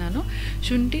ಮುಂಚೆ ನಾನು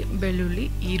ಶುಂಠಿ, ಬೆಳ್ಳುಳ್ಳಿ,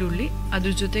 ಈರುಳ್ಳಿ,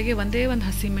 ಅದ್ರ ಜೊತೆಗೆ ಒಂದೇ ಒಂದು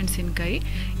ಹಸಿಮೆಣಸಿನ್ಕಾಯಿ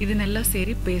ಇದನ್ನೆಲ್ಲ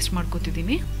ಸೇರಿ ಪೇಸ್ಟ್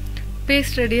ಮಾಡ್ಕೊತಿದ್ದೀನಿ.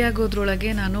 ಪೇಸ್ಟ್ ರೆಡಿ ಆಗೋದ್ರೊಳಗೆ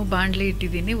ನಾನು ಬಾಣಲಿ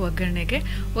ಇಟ್ಟಿದ್ದೀನಿ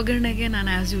ಒಗ್ಗರಣೆಗೆ ನಾನು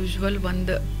ಆ್ಯಸ್ ಯೂಶ್ವಲ್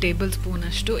 1 ಟೇಬಲ್ ಸ್ಪೂನ್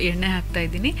ಅಷ್ಟು ಎಣ್ಣೆ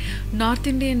ಹಾಕ್ತಾಯಿದ್ದೀನಿ. ನಾರ್ತ್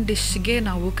ಇಂಡಿಯನ್ ಡಿಶ್ಗೆ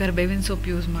ನಾವು ಕರಿಬೇವಿನ ಸೊಪ್ಪು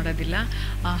ಯೂಸ್ ಮಾಡೋದಿಲ್ಲ,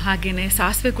 ಹಾಗೆಯೇ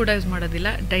ಸಾಸಿವೆ ಕೂಡ ಯೂಸ್ ಮಾಡೋದಿಲ್ಲ,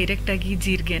 ಡೈರೆಕ್ಟಾಗಿ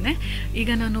ಜೀರಿಗೆನೆ. ಈಗ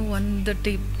ನಾನು 1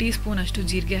 ಟೀ ಸ್ಪೂನ್ ಅಷ್ಟು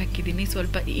ಜೀರಿಗೆ ಹಾಕಿದ್ದೀನಿ,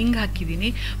 ಸ್ವಲ್ಪ ಹಿಂಗೆ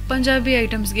ಹಾಕಿದ್ದೀನಿ. ಪಂಜಾಬಿ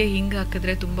ಐಟಮ್ಸ್ಗೆ ಹಿಂಗೆ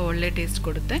ಹಾಕಿದ್ರೆ ತುಂಬ ಒಳ್ಳೆ ಟೇಸ್ಟ್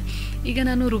ಕೊಡುತ್ತೆ. ಈಗ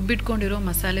ನಾನು ರುಬ್ಬಿಟ್ಕೊಂಡಿರೋ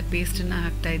ಮಸಾಲೆ ಪೇಸ್ಟನ್ನು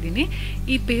ಹಾಕ್ತಾಯಿದ್ದೀನಿ.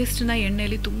 ಈ ಪೇಸ್ಟನ್ನ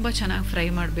ಎಣ್ಣೆಯಲ್ಲಿ ತುಂಬ ಚೆನ್ನಾಗಿ ಫ್ರೈ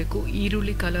ಮಾಡಬೇಕು.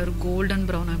 ಈರುಳ್ಳಿ ಕಲರ್ ಗೋಲ್ಡನ್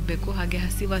ಬ್ರೌನ್ ಆಗಬೇಕು, ಹಾಗೆ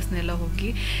ಹಸಿ ವಾಸನೆ ಎಲ್ಲ ಹೋಗಿ,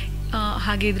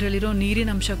 ಹಾಗೆ ಇದರಲ್ಲಿರೋ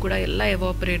ನೀರಿನ ಅಂಶ ಕೂಡ ಎಲ್ಲ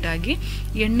ಎವಾಪರೇಟ್ ಆಗಿ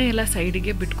ಎಣ್ಣೆ ಎಲ್ಲ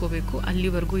ಸೈಡಿಗೆ ಬಿಟ್ಕೋಬೇಕು.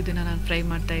 ಅಲ್ಲಿವರೆಗೂ ಇದನ್ನು ನಾನು ಫ್ರೈ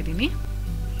ಮಾಡ್ತಾ ಇದ್ದೀನಿ.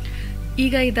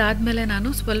 ಈಗ ಇದಾದಮೇಲೆ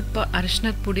ನಾನು ಸ್ವಲ್ಪ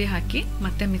ಅರಿಶಿನದ ಪುಡಿ ಹಾಕಿ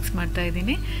ಮತ್ತೆ ಮಿಕ್ಸ್ ಮಾಡ್ತಾ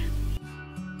ಇದ್ದೀನಿ.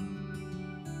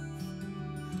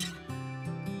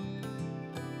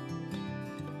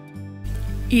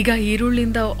 ಈಗ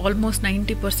ಈರುಳ್ಳಿಯಿಂದ ಆಲ್ಮೋಸ್ಟ್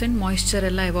 90% ಮಾಯಿಶ್ಚರ್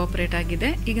ಎಲ್ಲ ಎವಾಪರೇಟ್ ಆಗಿದೆ.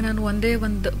 ಈಗ ನಾನು ಒಂದೇ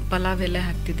ಒಂದು ಪಲಾವ್ ಎಲೆ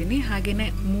ಹಾಕ್ತಿದ್ದೀನಿ, ಹಾಗೆಯೇ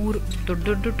 3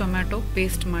 ದೊಡ್ಡ ಟೊಮ್ಯಾಟೊ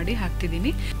ಪೇಸ್ಟ್ ಮಾಡಿ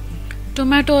ಹಾಕ್ತಿದ್ದೀನಿ.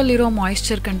 ಟೊಮ್ಯಾಟೊ ಅಲ್ಲಿರೋ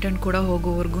ಮಾಯಿಶ್ಚರ್ ಕಂಟೆಂಟ್ ಕೂಡ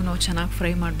ಹೋಗೋವರೆಗೂ ನಾವು ಚೆನ್ನಾಗಿ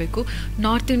ಫ್ರೈ ಮಾಡಬೇಕು.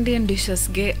 ನಾರ್ತ್ ಇಂಡಿಯನ್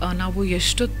ಡಿಶಸ್ಗೆ ನಾವು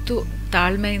ಎಷ್ಟೊತ್ತು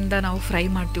ತಾಳ್ಮೆಯಿಂದ ನಾವು ಫ್ರೈ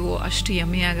ಮಾಡ್ತೀವೋ ಅಷ್ಟು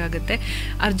ಯಮ್ಮಿಯಾಗುತ್ತೆ.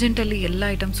 ಅರ್ಜೆಂಟಲ್ಲಿ ಎಲ್ಲ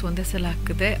ಐಟಮ್ಸ್ ಒಂದೇ ಸಲ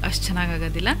ಹಾಕಿದ್ರೆ ಅಷ್ಟು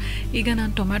ಚೆನ್ನಾಗಾಗೋದಿಲ್ಲ. ಈಗ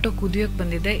ನಾನು ಟೊಮ್ಯಾಟೊ ಕುದಿಯೋಕ್ಕೆ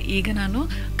ಬಂದಿದ್ದೆ. ಈಗ ನಾನು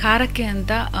ಖಾರಕ್ಕೆ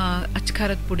ಅಂತ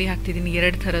ಅಚ್ಕಾರದ ಪುಡಿ ಹಾಕ್ತಿದ್ದೀನಿ,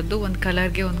 2 ಥರದ್ದು, ಒಂದು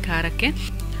ಕಲರ್ಗೆ ಒಂದು ಖಾರಕ್ಕೆ.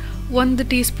 1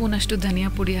 ಟೀ ಸ್ಪೂನ್ ಅಷ್ಟು ಧನಿಯಾ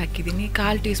ಪುಡಿ ಹಾಕಿದ್ದೀನಿ,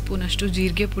 1/4 ಟೀ ಸ್ಪೂನ್ ಅಷ್ಟು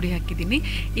ಜೀರಿಗೆ ಪುಡಿ ಹಾಕಿದ್ದೀನಿ.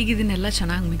 ಈಗ ಇದನ್ನೆಲ್ಲ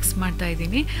ಚೆನ್ನಾಗಿ ಮಿಕ್ಸ್ ಮಾಡ್ತಾ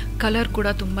ಇದ್ದೀನಿ. ಕಲರ್ ಕೂಡ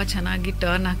ತುಂಬ ಚೆನ್ನಾಗಿ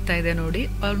ಟರ್ನ್ ಆಗ್ತಾ ಇದೆ ನೋಡಿ.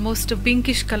 ಆಲ್ಮೋಸ್ಟ್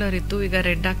ಪಿಂಕಿಶ್ ಕಲರ್ ಇತ್ತು, ಈಗ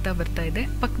ರೆಡ್ ಆಗ್ತಾ ಬರ್ತಾ ಇದೆ.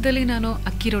 ಪಕ್ಕದಲ್ಲಿ ನಾನು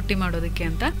ಅಕ್ಕಿ ರೊಟ್ಟಿ ಮಾಡೋದಕ್ಕೆ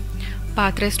ಅಂತ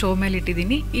ಪಾತ್ರೆ ಸ್ಟವ್ ಮೇಲೆ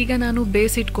ಇಟ್ಟಿದ್ದೀನಿ. ಈಗ ನಾನು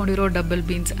ಬೇಯಿಸಿಟ್ಕೊಂಡಿರೋ ಡಬಲ್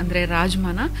ಬೀನ್ಸ್ ಅಂದರೆ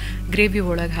ರಾಜ್ಮಾನ ಗ್ರೇವಿ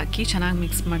ಒಳಗೆ ಹಾಕಿ ಚೆನ್ನಾಗಿ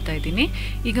ಮಿಕ್ಸ್ ಮಾಡ್ತಾ ಇದ್ದೀನಿ.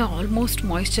 ಈಗ ಆಲ್ಮೋಸ್ಟ್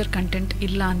ಮಾಯಿಶ್ಚರ್ ಕಂಟೆಂಟ್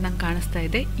ಇಲ್ಲ ಅಂದಂಗೆ ಕಾಣಿಸ್ತಾ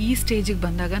ಇದೆ. ಈ ಸ್ಟೇಜಿಗೆ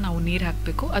ಬಂದಾಗ ನಾವು ನೀರು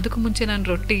ಹಾಕಬೇಕು. ಅದಕ್ಕೂ ಮುಂಚೆ ನಾನು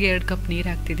ರೊಟ್ಟಿಗೆ 2 ಕಪ್ ನೀರು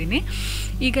ಹಾಕ್ತಿದ್ದೀನಿ.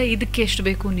 ಈಗ ಇದಕ್ಕೆ ಎಷ್ಟು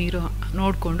ಬೇಕು ನೀರು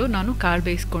ನೋಡಿಕೊಂಡು ನಾನು ಕಾಳು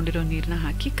ಬೇಯಿಸ್ಕೊಂಡಿರೋ ನೀರನ್ನ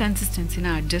ಹಾಕಿ ಕನ್ಸಿಸ್ಟೆನ್ಸಿನ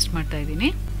ಅಡ್ಜಸ್ಟ್ ಮಾಡ್ತಾ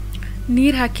ಇದ್ದೀನಿ.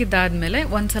 ನೀರು ಹಾಕಿದ್ದಾದಮೇಲೆ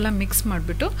ಒಂದು ಸಲ ಮಿಕ್ಸ್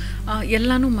ಮಾಡಿಬಿಟ್ಟು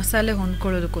ಎಲ್ಲನೂ ಮಸಾಲೆ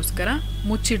ಹೊಂದ್ಕೊಳ್ಳೋದಕ್ಕೋಸ್ಕರ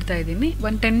ಮುಚ್ಚಿಡ್ತಾ ಇದ್ದೀನಿ.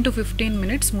 ಒಂದು 10 to 15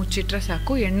 ಮಿನಿಟ್ಸ್ ಮುಚ್ಚಿಟ್ರೆ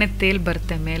ಸಾಕು, ಎಣ್ಣೆ ತೇಲ್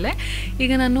ಬರುತ್ತೆ ಮೇಲೆ.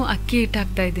 ಈಗ ನಾನು ಅಕ್ಕಿ ಹಿಟ್ಟು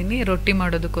ಹಾಕ್ತಾ ಇದ್ದೀನಿ ರೊಟ್ಟಿ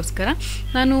ಮಾಡೋದಕ್ಕೋಸ್ಕರ.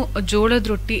 ನಾನು ಜೋಳದ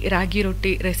ರೊಟ್ಟಿ, ರಾಗಿ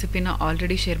ರೊಟ್ಟಿ ರೆಸಿಪಿನ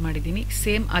ಆಲ್ರೆಡಿ ಶೇರ್ ಮಾಡಿದ್ದೀನಿ.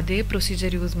 ಸೇಮ್ ಅದೇ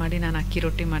ಪ್ರೊಸೀಜರ್ ಯೂಸ್ ಮಾಡಿ ನಾನು ಅಕ್ಕಿ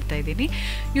ರೊಟ್ಟಿ ಮಾಡ್ತಾಯಿದ್ದೀನಿ.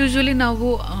 ಯೂಶ್ವಲಿ ನಾವು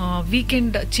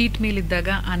ವೀಕೆಂಡ್ ಚೀಟ್ ಮೀಲ್ ಇದ್ದಾಗ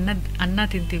ಅನ್ನ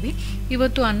ತಿಂತೀವಿ.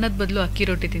 ಇವತ್ತು ಅನ್ನದ ಬದಲು ಅಕ್ಕಿ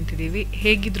ರೊಟ್ಟಿ ತಿಂತಿದ್ದೀವಿ.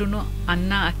 ಹೇಗಿದ್ರೂ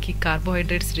ಅನ್ನ, ಅಕ್ಕಿ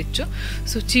carbohydrates rich.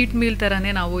 So cheat meal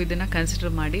ಥರನೇ ನಾವು ಇದನ್ನು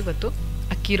ಕನ್ಸಿಡರ್ ಮಾಡಿ ಇವತ್ತು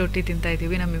ಅಕ್ಕಿ ರೊಟ್ಟಿ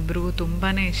ತಿಂತಾಯಿದ್ದೀವಿ. ನಮ್ಮಿಬ್ಬರಿಗೂ ತುಂಬಾ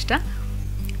ಇಷ್ಟ.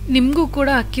 ನಿಮಗೂ ಕೂಡ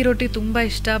ಅಕ್ಕಿ ರೊಟ್ಟಿ ತುಂಬ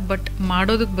ಇಷ್ಟ, ಬಟ್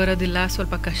ಮಾಡೋದಕ್ಕೆ ಬರೋದಿಲ್ಲ,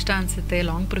 ಸ್ವಲ್ಪ ಕಷ್ಟ ಅನಿಸುತ್ತೆ,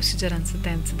 ಲಾಂಗ್ ಪ್ರೊಸೀಜರ್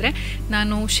ಅನಿಸಿದ್ರೆ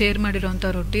ನಾನು ಶೇರ್ ಮಾಡಿರೋಂಥ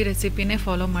ರೊಟ್ಟಿ ರೆಸಿಪಿನೇ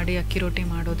ಫಾಲೋ ಮಾಡಿ ಅಕ್ಕಿ ರೊಟ್ಟಿ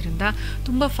ಮಾಡೋದ್ರಿಂದ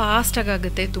ತುಂಬ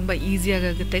ಫಾಸ್ಟಾಗುತ್ತೆ, ತುಂಬ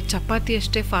ಈಸಿಯಾಗುತ್ತೆ. ಚಪಾತಿ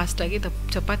ಅಷ್ಟೇ ಫಾಸ್ಟಾಗಿ,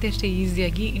 ಚಪಾತಿ ಅಷ್ಟೇ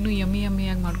ಈಸಿಯಾಗಿ, ಇನ್ನೂ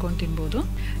ಯಮ್ಮಿಯಾಗಿ ಮಾಡ್ಕೊಂಡು ತಿನ್ಬೋದು.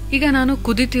 ಈಗ ನಾನು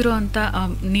ಕುದಿತಿರೋ ಅಂಥ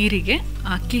ನೀರಿಗೆ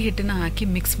ಅಕ್ಕಿ ಹಿಟ್ಟನ್ನು ಹಾಕಿ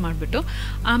ಮಿಕ್ಸ್ ಮಾಡಿಬಿಟ್ಟು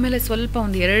ಆಮೇಲೆ ಸ್ವಲ್ಪ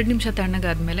ಒಂದು 2 ನಿಮಿಷ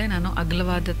ತಣ್ಣಗಾದ್ಮೇಲೆ ನಾನು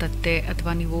ಅಗಲವಾದ ತಟ್ಟೆ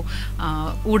ಅಥವಾ ನೀವು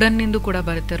ಉಡನ್ನಿಂದು ಕೂಡ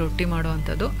ಬರುತ್ತೆ ರೊಟ್ಟಿ ಮಾಡೋ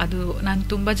ಅಂಥದ್ದು, ಅದು ನಾನು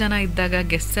ತುಂಬ ಜನ ಇದ್ದಾಗ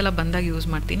ಗೆಸ್ಟ್ಸ್ ಎಲ್ಲ ಬಂದಾಗ ಯೂಸ್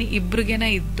ಮಾಡ್ತೀನಿ. ಇಬ್ರಿಗೇನೆ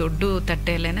ಇದು ದೊಡ್ಡ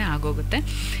ತಟ್ಟೆಯಲ್ಲೇ ಆಗೋಗುತ್ತೆ.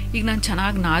 ಈಗ ನಾನು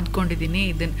ಚೆನ್ನಾಗಿ ನಾದ್ಕೊಂಡಿದ್ದೀನಿ.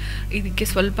 ಇದಕ್ಕೆ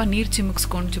ಸ್ವಲ್ಪ ನೀರು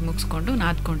ಚಿಮುಕ್ಸ್ಕೊಂಡು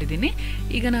ನಾದ್ಕೊಂಡಿದ್ದೀನಿ.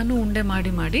 ಈಗ ನಾನು ಉಂಡೆ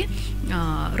ಮಾಡಿ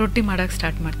ರೊಟ್ಟಿ ಮಾಡೋಕ್ಕೆ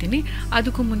ಸ್ಟಾರ್ಟ್ ಮಾಡ್ತೀನಿ.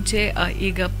 ಅದಕ್ಕೂ ಮುಂಚೆ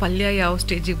ಈಗ ಪಲ್ಯ ಯಾವ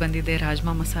ಸ್ಟೇಜಿಗೆ ಬಂದಿದೆ,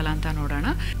 ರಾಜ್ಮಾ ಮಸಾಲ ಅಂತ ನೋಡೋಣ.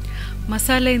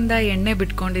 ಮಸಾಲೆಯಿಂದ ಎಣ್ಣೆ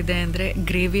ಬಿಟ್ಕೊಂಡಿದೆ ಅಂದರೆ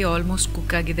ಗ್ರೇವಿ ಆಲ್ಮೋಸ್ಟ್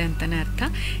ಕುಕ್ ಆಗಿದೆ ಅಂತಲೇ ಅರ್ಥ.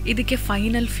 ಇದಕ್ಕೆ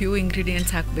ಫೈನಲ್ ಫ್ಯೂ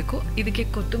ಇಂಗ್ರೀಡಿಯೆಂಟ್ಸ್ ಹಾಕಬೇಕು. ಇದಕ್ಕೆ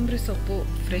ಕೊತ್ತಂಬರಿ ಸೊಪ್ಪು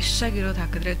ಫ್ರೆಶ್ ಆಗಿರೋದು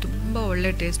ಹಾಕಿದ್ರೆ ತುಂಬ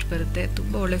ಒಳ್ಳೆ ಟೇಸ್ಟ್ ಬರುತ್ತೆ,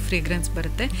 ತುಂಬ ಒಳ್ಳೆ ಫ್ರೇಗ್ರೆನ್ಸ್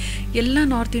ಬರುತ್ತೆ. ಎಲ್ಲ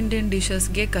ನಾರ್ತ್ ಇಂಡಿಯನ್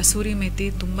ಡಿಶಸ್ಗೆ ಕಸೂರಿ ಮೇಥಿ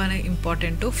ತುಂಬಾ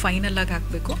ಇಂಪಾರ್ಟೆಂಟು, ಫೈನಲಾಗಿ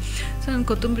ಹಾಕಬೇಕು. ಸೊ ನಾನು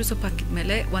ಕೊತ್ತಂಬರಿ ಸೊಪ್ಪು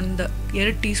ಹಾಕಿದ್ಮೇಲೆ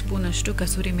 2 ಟೀ ಸ್ಪೂನಷ್ಟು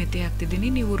ಕಸೂರಿ ಮೇಥಿ ಹಾಕ್ತಿದ್ದೀನಿ.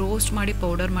 ನೀವು ರೋಸ್ಟ್ ಮಾಡಿ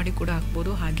ಪೌಡರ್ ಮಾಡಿ ಕೂಡ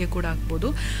ಹಾಕ್ಬೋದು, ಹಾಗೆ ಕೂಡ ಹಾಕ್ಬೋದು.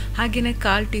 ಹಾಗೆಯೇ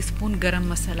 1/4 ಟೀ ಸ್ಪೂನ್ ಗರಂ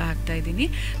ಮಸಾಲ ಹಾಕ್ತಾಯಿದ್ದೀನಿ.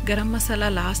 ಗರಂ ಮಸಾಲ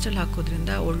ಲಾಸ್ಟಲ್ಲಿ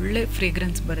ಹಾಕೋದ್ರಿಂದ ಒಳ್ಳೆ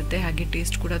ಫ್ರೇಗ್ರೆನ್ಸ್ ಬರುತ್ತೆ, ಹಾಗೆ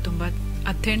ಟೇಸ್ಟ್ ಕೂಡ ತುಂಬ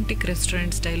ಅಥೆಂಟಿಕ್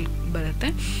ರೆಸ್ಟೋರೆಂಟ್ ಸ್ಟೈಲ್ ಬರುತ್ತೆ.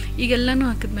 ಈಗೆಲ್ಲನೂ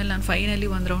ಹಾಕಿದ್ಮೇಲೆ ನಾನು ಫೈನಲಿ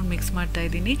ಒಂದು ರೌಂಡ್ ಮಿಕ್ಸ್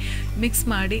ಮಾಡ್ತಾಯಿದ್ದೀನಿ. ಮಿಕ್ಸ್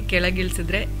ಮಾಡಿ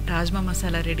ಕೆಳಗಿಳಿಸಿದ್ರೆ ರಾಜ್ಮಾ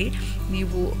ಮಸಾಲ ರೆಡಿ.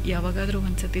 ನೀವು ಯಾವಾಗಾದರೂ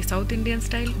ಒಂದ್ಸತಿ ಸೌತ್ ಇಂಡಿಯನ್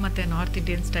ಸ್ಟೈಲ್ ಮತ್ತು ನಾರ್ತ್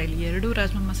ಇಂಡಿಯನ್ ಸ್ಟೈಲ್ ಎರಡೂ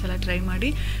ರಾಜ್ಮಾ ಮಸಾಲ ಟ್ರೈ ಮಾಡಿ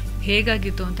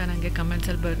ಹೇಗಾಗಿತ್ತು ಅಂತ ನನಗೆ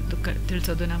ಕಮೆಂಟ್ಸಲ್ಲಿ ಬರೆದು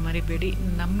ತಿಳಿಸೋದನ್ನ ಮರಿಬೇಡಿ.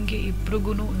 ನಮಗೆ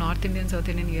ಇಬ್ರಿಗೂ ನಾರ್ತ್ ಇಂಡಿಯನ್ ಸೌತ್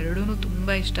ಇಂಡಿಯನ್ ಎರಡೂ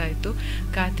ತುಂಬ ಇಷ್ಟ ಆಯಿತು.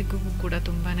 ಕಾರ್ತಿಕ್ಗೂ ಕೂಡ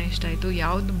ತುಂಬಾ ಇಷ್ಟ ಆಯಿತು.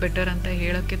 ಯಾವುದು ಬೆಟರ್ ಅಂತ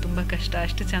ಹೇಳೋಕ್ಕೆ ತುಂಬ ಕಷ್ಟ,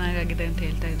 ಅಷ್ಟು ಚೆನ್ನಾಗಾಗಿದೆ ಅಂತ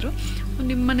ಹೇಳ್ತಾಯಿದ್ರು.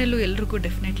 ನಿಮ್ಮ ಮನೇಲೂ ಎಲ್ರಿಗೂ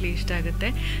ಡೆಫಿನೆಟ್ಲಿ ಇಷ್ಟ ಆಗುತ್ತೆ,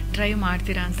 ಟ್ರೈ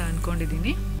ಮಾಡ್ತೀರಾ ಅಂತ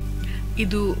ಅಂದ್ಕೊಂಡಿದ್ದೀನಿ.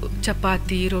 ಇದು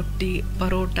ಚಪಾತಿ, ರೊಟ್ಟಿ,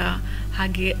 ಪರೋಟ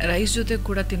ಹಾಗೆ ರೈಸ್ ಜೊತೆ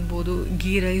ಕೂಡ ತಿನ್ಬೋದು.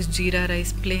 Ghee rice, jeera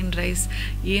rice, plain rice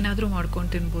ಏನಾದರೂ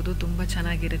ಮಾಡ್ಕೊಂಡು ತಿನ್ಬೋದು, ತುಂಬ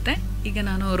ಚೆನ್ನಾಗಿರುತ್ತೆ. ಈಗ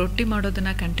ನಾನು ರೊಟ್ಟಿ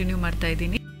ಮಾಡೋದನ್ನು ಕಂಟಿನ್ಯೂ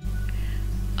ಮಾಡ್ತಾಯಿದ್ದೀನಿ.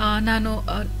 ನಾನು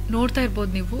ನೋಡ್ತಾ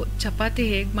ಇರ್ಬೋದು ನೀವು, ಚಪಾತಿ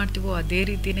ಹೇಗೆ ಮಾಡ್ತೀವೋ ಅದೇ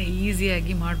ರೀತಿಯೇ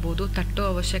ಈಸಿಯಾಗಿ ಮಾಡ್ಬೋದು, ತಟ್ಟೋ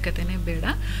ಅವಶ್ಯಕತೆನೇ ಬೇಡ.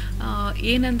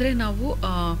 ಏನಂದರೆ ನಾವು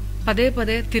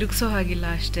ಪದೇ ತಿರುಗಿಸೋ ಹಾಗಿಲ್ಲ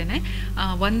ಅಷ್ಟೇ.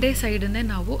 ಒಂದೇ ಸೈಡನ್ನೇ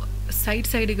ನಾವು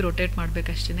ಸೈಡಿಗೆ ರೊಟೇಟ್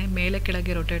ಮಾಡಬೇಕಷ್ಟೇ, ಮೇಲೆ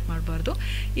ಕೆಳಗೆ ರೊಟೇಟ್ ಮಾಡಬಾರ್ದು.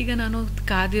 ಈಗ ನಾನು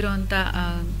ಕಾದಿರೋ ಅಂಥ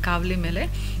ಕಾವಲಿ ಮೇಲೆ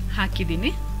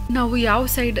ಹಾಕಿದ್ದೀನಿ. ನಾವು ಯಾವ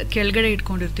ಸೈಡ್ ಕೆಳಗಡೆ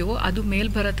ಇಟ್ಕೊಂಡಿರ್ತೀವೋ ಅದು ಮೇಲ್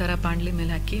ಬರೋ ಥರ ಬಾಣಲಿ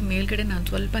ಮೇಲೆ ಹಾಕಿ ಮೇಲ್ಗಡೆ ನಾನು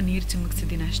ಸ್ವಲ್ಪ ನೀರು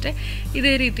ಚಿಮುಕ್ಸಿದ್ದೀನಿ ಅಷ್ಟೇ.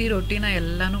 ಇದೇ ರೀತಿ ರೊಟ್ಟಿನ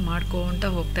ಎಲ್ಲನೂ ಮಾಡ್ಕೊತ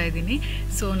ಹೋಗ್ತಾ ಇದ್ದೀನಿ.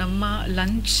 ಸೊ ನಮ್ಮ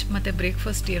ಲಂಚ್ ಮತ್ತು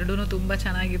ಬ್ರೇಕ್ಫಾಸ್ಟ್ ಎರಡೂ ತುಂಬ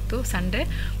ಚೆನ್ನಾಗಿತ್ತು. ಸಂಡೇ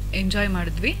ಎಂಜಾಯ್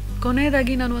ಮಾಡಿದ್ವಿ.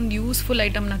 ಕೊನೆಯದಾಗಿ ನಾನು ಒಂದು ಯೂಸ್ಫುಲ್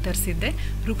ಐಟಮ್ನ ತರಿಸಿದ್ದೆ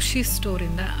ರುಕ್ಷಿ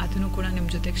ಸ್ಟೋರಿಂದ. ಅದನ್ನು ಕೂಡ ನಿಮ್ಮ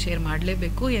ಜೊತೆಗೆ ಶೇರ್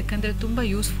ಮಾಡಲೇಬೇಕು, ಯಾಕಂದರೆ ತುಂಬ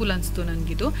ಯೂಸ್ಫುಲ್ ಅನಿಸ್ತು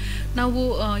ನನಗಿದು. ನಾವು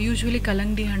ಯೂಶ್ವಲಿ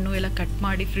ಕಲ್ಲಂಗಡಿ ಹಣ್ಣು ಎಲ್ಲ ಕಟ್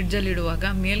ಮಾಡಿ ಫ್ರಿಡ್ಜಲ್ಲಿ ಇಡುವಾಗ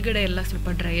ಮೇಲ್ಗಡೆ ಎಲ್ಲ ಸ್ವಲ್ಪ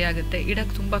ಡ್ರೈ ಆಗುತ್ತೆ,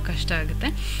 ಇಡೋಕ್ಕೆ ತುಂಬ ಕಷ್ಟ ಆಗುತ್ತೆ.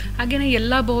 ಹಾಗೆಯೇ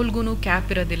ಎಲ್ಲ ಬೌಲ್ಗೂ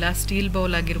ಕ್ಯಾಪ್ ಇರೋದಿಲ್ಲ. ಸ್ಟೀಲ್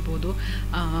ಬೌಲ್ ಆಗಿರ್ಬೋದು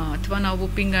ಅಥವಾ ನಾವು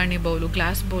ಪಿಂಗಾಣಿ ಬೌಲು,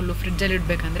 ಗ್ಲಾಸ್ ಬೌಲು ಫ್ರಿಡ್ಜಲ್ಲಿ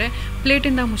ಇಡಬೇಕಂದ್ರೆ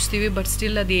ಪ್ಲೇಟಿಂದ ಮುಚ್ತೀವಿ, ಬಟ್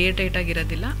ಸ್ಟಿಲ್ ಅದು ಏರ್ ಟೈಟ್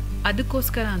ಆಗಿರೋದಿಲ್ಲ.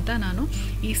 ಅದಕ್ಕೋಸ್ಕರ ಅಂತ ನಾನು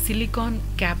ಈ ಸಿಲಿಕಾನ್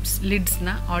ಕ್ಯಾಪ್ಸ್ ಲಿಡ್ಸ್ನ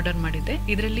ಆರ್ಡರ್ ಮಾಡಿದ್ದೆ.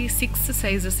 ಇದರಲ್ಲಿ 6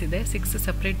 ಸೈಜಸ್ ಇದೆ, 6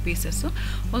 ಸಪ್ರೇಟ್ ಪೀಸಸ್ಸು.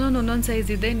 ಒಂದೊಂದು ಸೈಜ್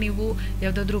ಇದೆ. ನೀವು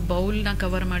ಯಾವುದಾದ್ರೂ ಬೌಲ್ನ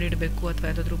ಕವರ್ ಮಾಡಿಡಬೇಕು ಅಥವಾ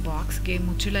ಯಾವುದಾದ್ರೂ ಬಾಕ್ಸ್ಗೆ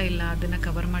ಮುಚ್ಚಳ ಇಲ್ಲ ಅದನ್ನು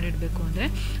ಕವರ್ ಮಾಡಿಡಬೇಕು ಅಂದರೆ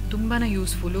ತುಂಬಾ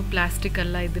ಯೂಸ್ಫುಲ್ಲು. ಪ್ಲಾಸ್ಟಿಕ್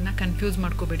ಅಲ್ಲ, ಇದನ್ನು ಕನ್ಫ್ಯೂಸ್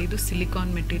ಮಾಡ್ಕೋಬೇಡಿ. ಇದು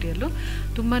ಸಿಲಿಕಾನ್ ಮೆಟೀರಿಯಲ್ಲು,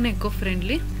 ತುಂಬಾ ಎಕೋ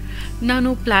ಫ್ರೆಂಡ್ಲಿ. ನಾನು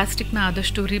ಪ್ಲಾಸ್ಟಿಕ್ನ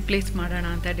ಆದಷ್ಟು ರೀಪ್ಲೇಸ್ ಮಾಡೋಣ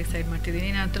ಅಂತ ಡಿಸೈಡ್ ಮಾಡ್ತಿದ್ದೀನಿ.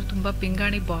 ನನ್ನ ಹತ್ರ ತುಂಬ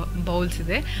ಪಿಂಗಾಣಿ ಬೌಲ್ಸ್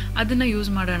ಇದೆ, ಅದನ್ನು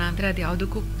ಯೂಸ್ ಮಾಡೋಣ ಅಂದರೆ ಅದು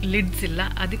ಯಾವುದಕ್ಕೂ ಲಿಡ್ಸ್ ಇಲ್ಲ.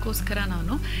 ಅದಕ್ಕೋಸ್ಕರ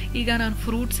ನಾನು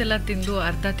ಫ್ರೂಟ್ಸ್ ಎಲ್ಲ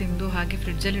ಅರ್ಧ ತಿಂದು ಹಾಗೆ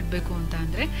ಫ್ರಿಡ್ಜಲ್ಲಿ ಇಡಬೇಕು ಅಂತ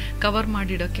ಅಂದರೆ ಕವರ್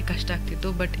ಮಾಡಿಡೋಕ್ಕೆ ಕಷ್ಟ ಆಗ್ತಿತ್ತು.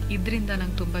 ಬಟ್ ಇದರಿಂದ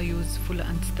ನಂಗೆ ತುಂಬ ಯೂಸ್ಫುಲ್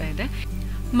ಅನಿಸ್ತಾ ಇದೆ.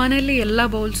 ಮನೆಯಲ್ಲಿ ಎಲ್ಲ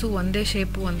ಬೌಲ್ಸು ಒಂದೇ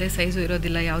ಶೇಪು ಒಂದೇ ಸೈಜು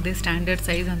ಇರೋದಿಲ್ಲ, ಯಾವುದೇ ಸ್ಟ್ಯಾಂಡರ್ಡ್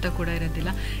ಸೈಜ್ ಅಂತ ಕೂಡ ಇರೋದಿಲ್ಲ.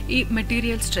 ಈ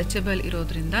ಮೆಟೀರಿಯಲ್ ಸ್ಟ್ರೆಚಬಲ್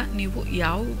ಇರೋದ್ರಿಂದ ನೀವು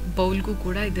ಯಾವ ಬೌಲ್ಗೂ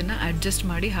ಕೂಡ ಇದನ್ನು ಅಡ್ಜಸ್ಟ್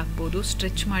ಮಾಡಿ ಹಾಕ್ಬೋದು,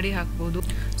 ಸ್ಟ್ರೆಚ್ ಮಾಡಿ ಹಾಕ್ಬೋದು.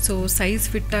 ಸೊ ಸೈಜ್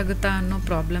ಫಿಟ್ ಆಗುತ್ತಾ ಅನ್ನೋ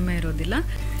ಪ್ರಾಬ್ಲಮೇ ಇರೋದಿಲ್ಲ.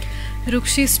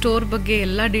 ರುಕ್ಷಿ ಸ್ಟೋರ್ ಬಗ್ಗೆ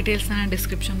ಎಲ್ಲ ಡೀಟೇಲ್ಸ್ನ ನಾನು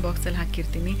ಡಿಸ್ಕ್ರಿಪ್ಷನ್ ಬಾಕ್ಸಲ್ಲಿ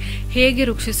ಹಾಕಿರ್ತೀನಿ. ಹೇಗೆ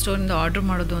ರುಕ್ಷಿ ಸ್ಟೋರಿಂದ ಆರ್ಡ್ರ್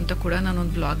ಮಾಡೋದು ಅಂತ ಕೂಡ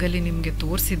ನಾನೊಂದು ಬ್ಲಾಗಲ್ಲಿ ನಿಮಗೆ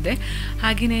ತೋರಿಸಿದ್ದೆ.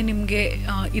 ಹಾಗೆಯೇ ನಿಮಗೆ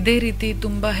ಇದೇ ರೀತಿ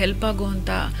ತುಂಬ ಹೆಲ್ಪ್ ಆಗುವಂಥ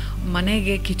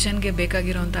ಮನೆಗೆ ಕಿಚನ್ಗೆ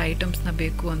ಬೇಕಾಗಿರೋವಂಥ ಐಟಮ್ಸ್ನ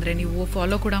ಬೇಕು ಅಂದರೆ ನೀವು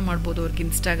ಫಾಲೋ ಕೂಡ ಮಾಡ್ಬೋದು ಅವ್ರಿಗೆ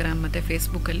ಇನ್ಸ್ಟಾಗ್ರಾಮ್ ಮತ್ತು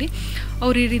ಫೇಸ್ಬುಕ್ಕಲ್ಲಿ.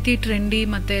 ಅವ್ರು ಈ ರೀತಿ ಟ್ರೆಂಡಿ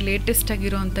ಮತ್ತು ಲೇಟೆಸ್ಟ್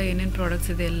ಆಗಿರೋವಂಥ ಏನೇನು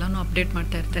ಪ್ರಾಡಕ್ಟ್ಸ್ ಇದೆ ಎಲ್ಲನೂ ಅಪ್ಡೇಟ್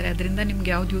ಮಾಡ್ತಾ ಇರ್ತಾರೆ. ಅದರಿಂದ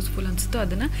ನಿಮ್ಗೆ ಯಾವ್ದು ಯೂಸ್ಫುಲ್ ಅನಿಸುತ್ತೋ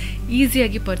ಅದನ್ನು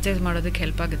ಈಸಿಯಾಗಿ ಪರ್ಚೇಸ್ ಮಾಡೋದಕ್ಕೆ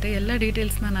ಹೆಲ್ಪ್ ಆಗುತ್ತೆ. ಎಲ್ಲ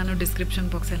ಡೀಟೇಲ್ಸ್ನ ನಾನು ಡಿಸ್ಕ್ರಿಪ್ಷನ್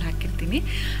ಬಾಕ್ಸಲ್ಲಿ ಹಾಕಿರ್ತೀನಿ.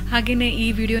 ಹಾಗೆಯೇ ಈ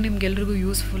ವಿಡಿಯೋ ನಿಮ್ಗೆಲ್ರಿಗೂ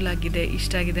ಯೂಸ್ಫುಲ್ ಆಗಿದೆ,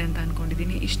 ಇಷ್ಟ ಆಗಿದೆ ಅಂತ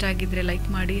ಅಂದ್ಕೊಂಡಿದ್ದೀನಿ. ಇಷ್ಟ ಆಗಿದ್ದರೆ ಲೈಕ್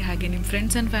ಮಾಡಿ, ಹಾಗೆ ನಿಮ್ಮ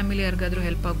ಫ್ರೆಂಡ್ಸ್ ಆ್ಯಂಡ್ ಫ್ಯಾಮಿಲಿ ಯಾರಿಗಾದರೂ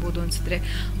ಹೆಲ್ಪ್ ಆಗ್ಬೋದು ಅನಿಸಿದ್ರೆ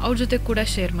ಅವ್ರ ಜೊತೆ ಕೂಡ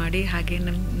ಶೇರ್ ಮಾಡಿ. ಹಾಗೆ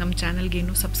ನಮ್ಮ ಚಾನಲ್ಗೆ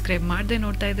ಇನ್ನೂ ಸಬ್ಸ್ಕ್ರೈಬ್ ಮಾಡದೆ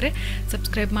ನೋಡ್ತಾ ಇದ್ದರೆ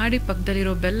ಸಬ್ಸ್ಕ್ರೈಬ್ ಮಾಡಿ,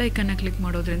 ಪಕ್ಕದಲ್ಲಿರೋ ಬೆಲ್ ಐಕನ್ನ ಕ್ಲಿಕ್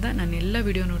ಮಾಡೋದ್ರಿಂದ ನನ್ನ ಎಲ್ಲ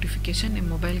ವಿಡಿಯೋ ನೋಟಿಫಿಕೇಷನ್ ನಿಮ್ಮ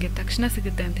ಮೊಬೈಲ್ಗೆ ತಕ್ಷಣ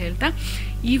ಸಿಗುತ್ತೆ ಅಂತ ಹೇಳ್ತಾ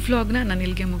ಈ ವ್ಲಾಗ್ನ ನಾನು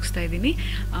ಇಲ್ಲಿಗೆ ಮುಗಿಸ್ತಾ ಇದ್ದೀನಿ.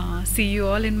 C you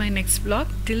all in my next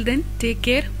vlog. Till then take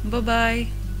care, bye.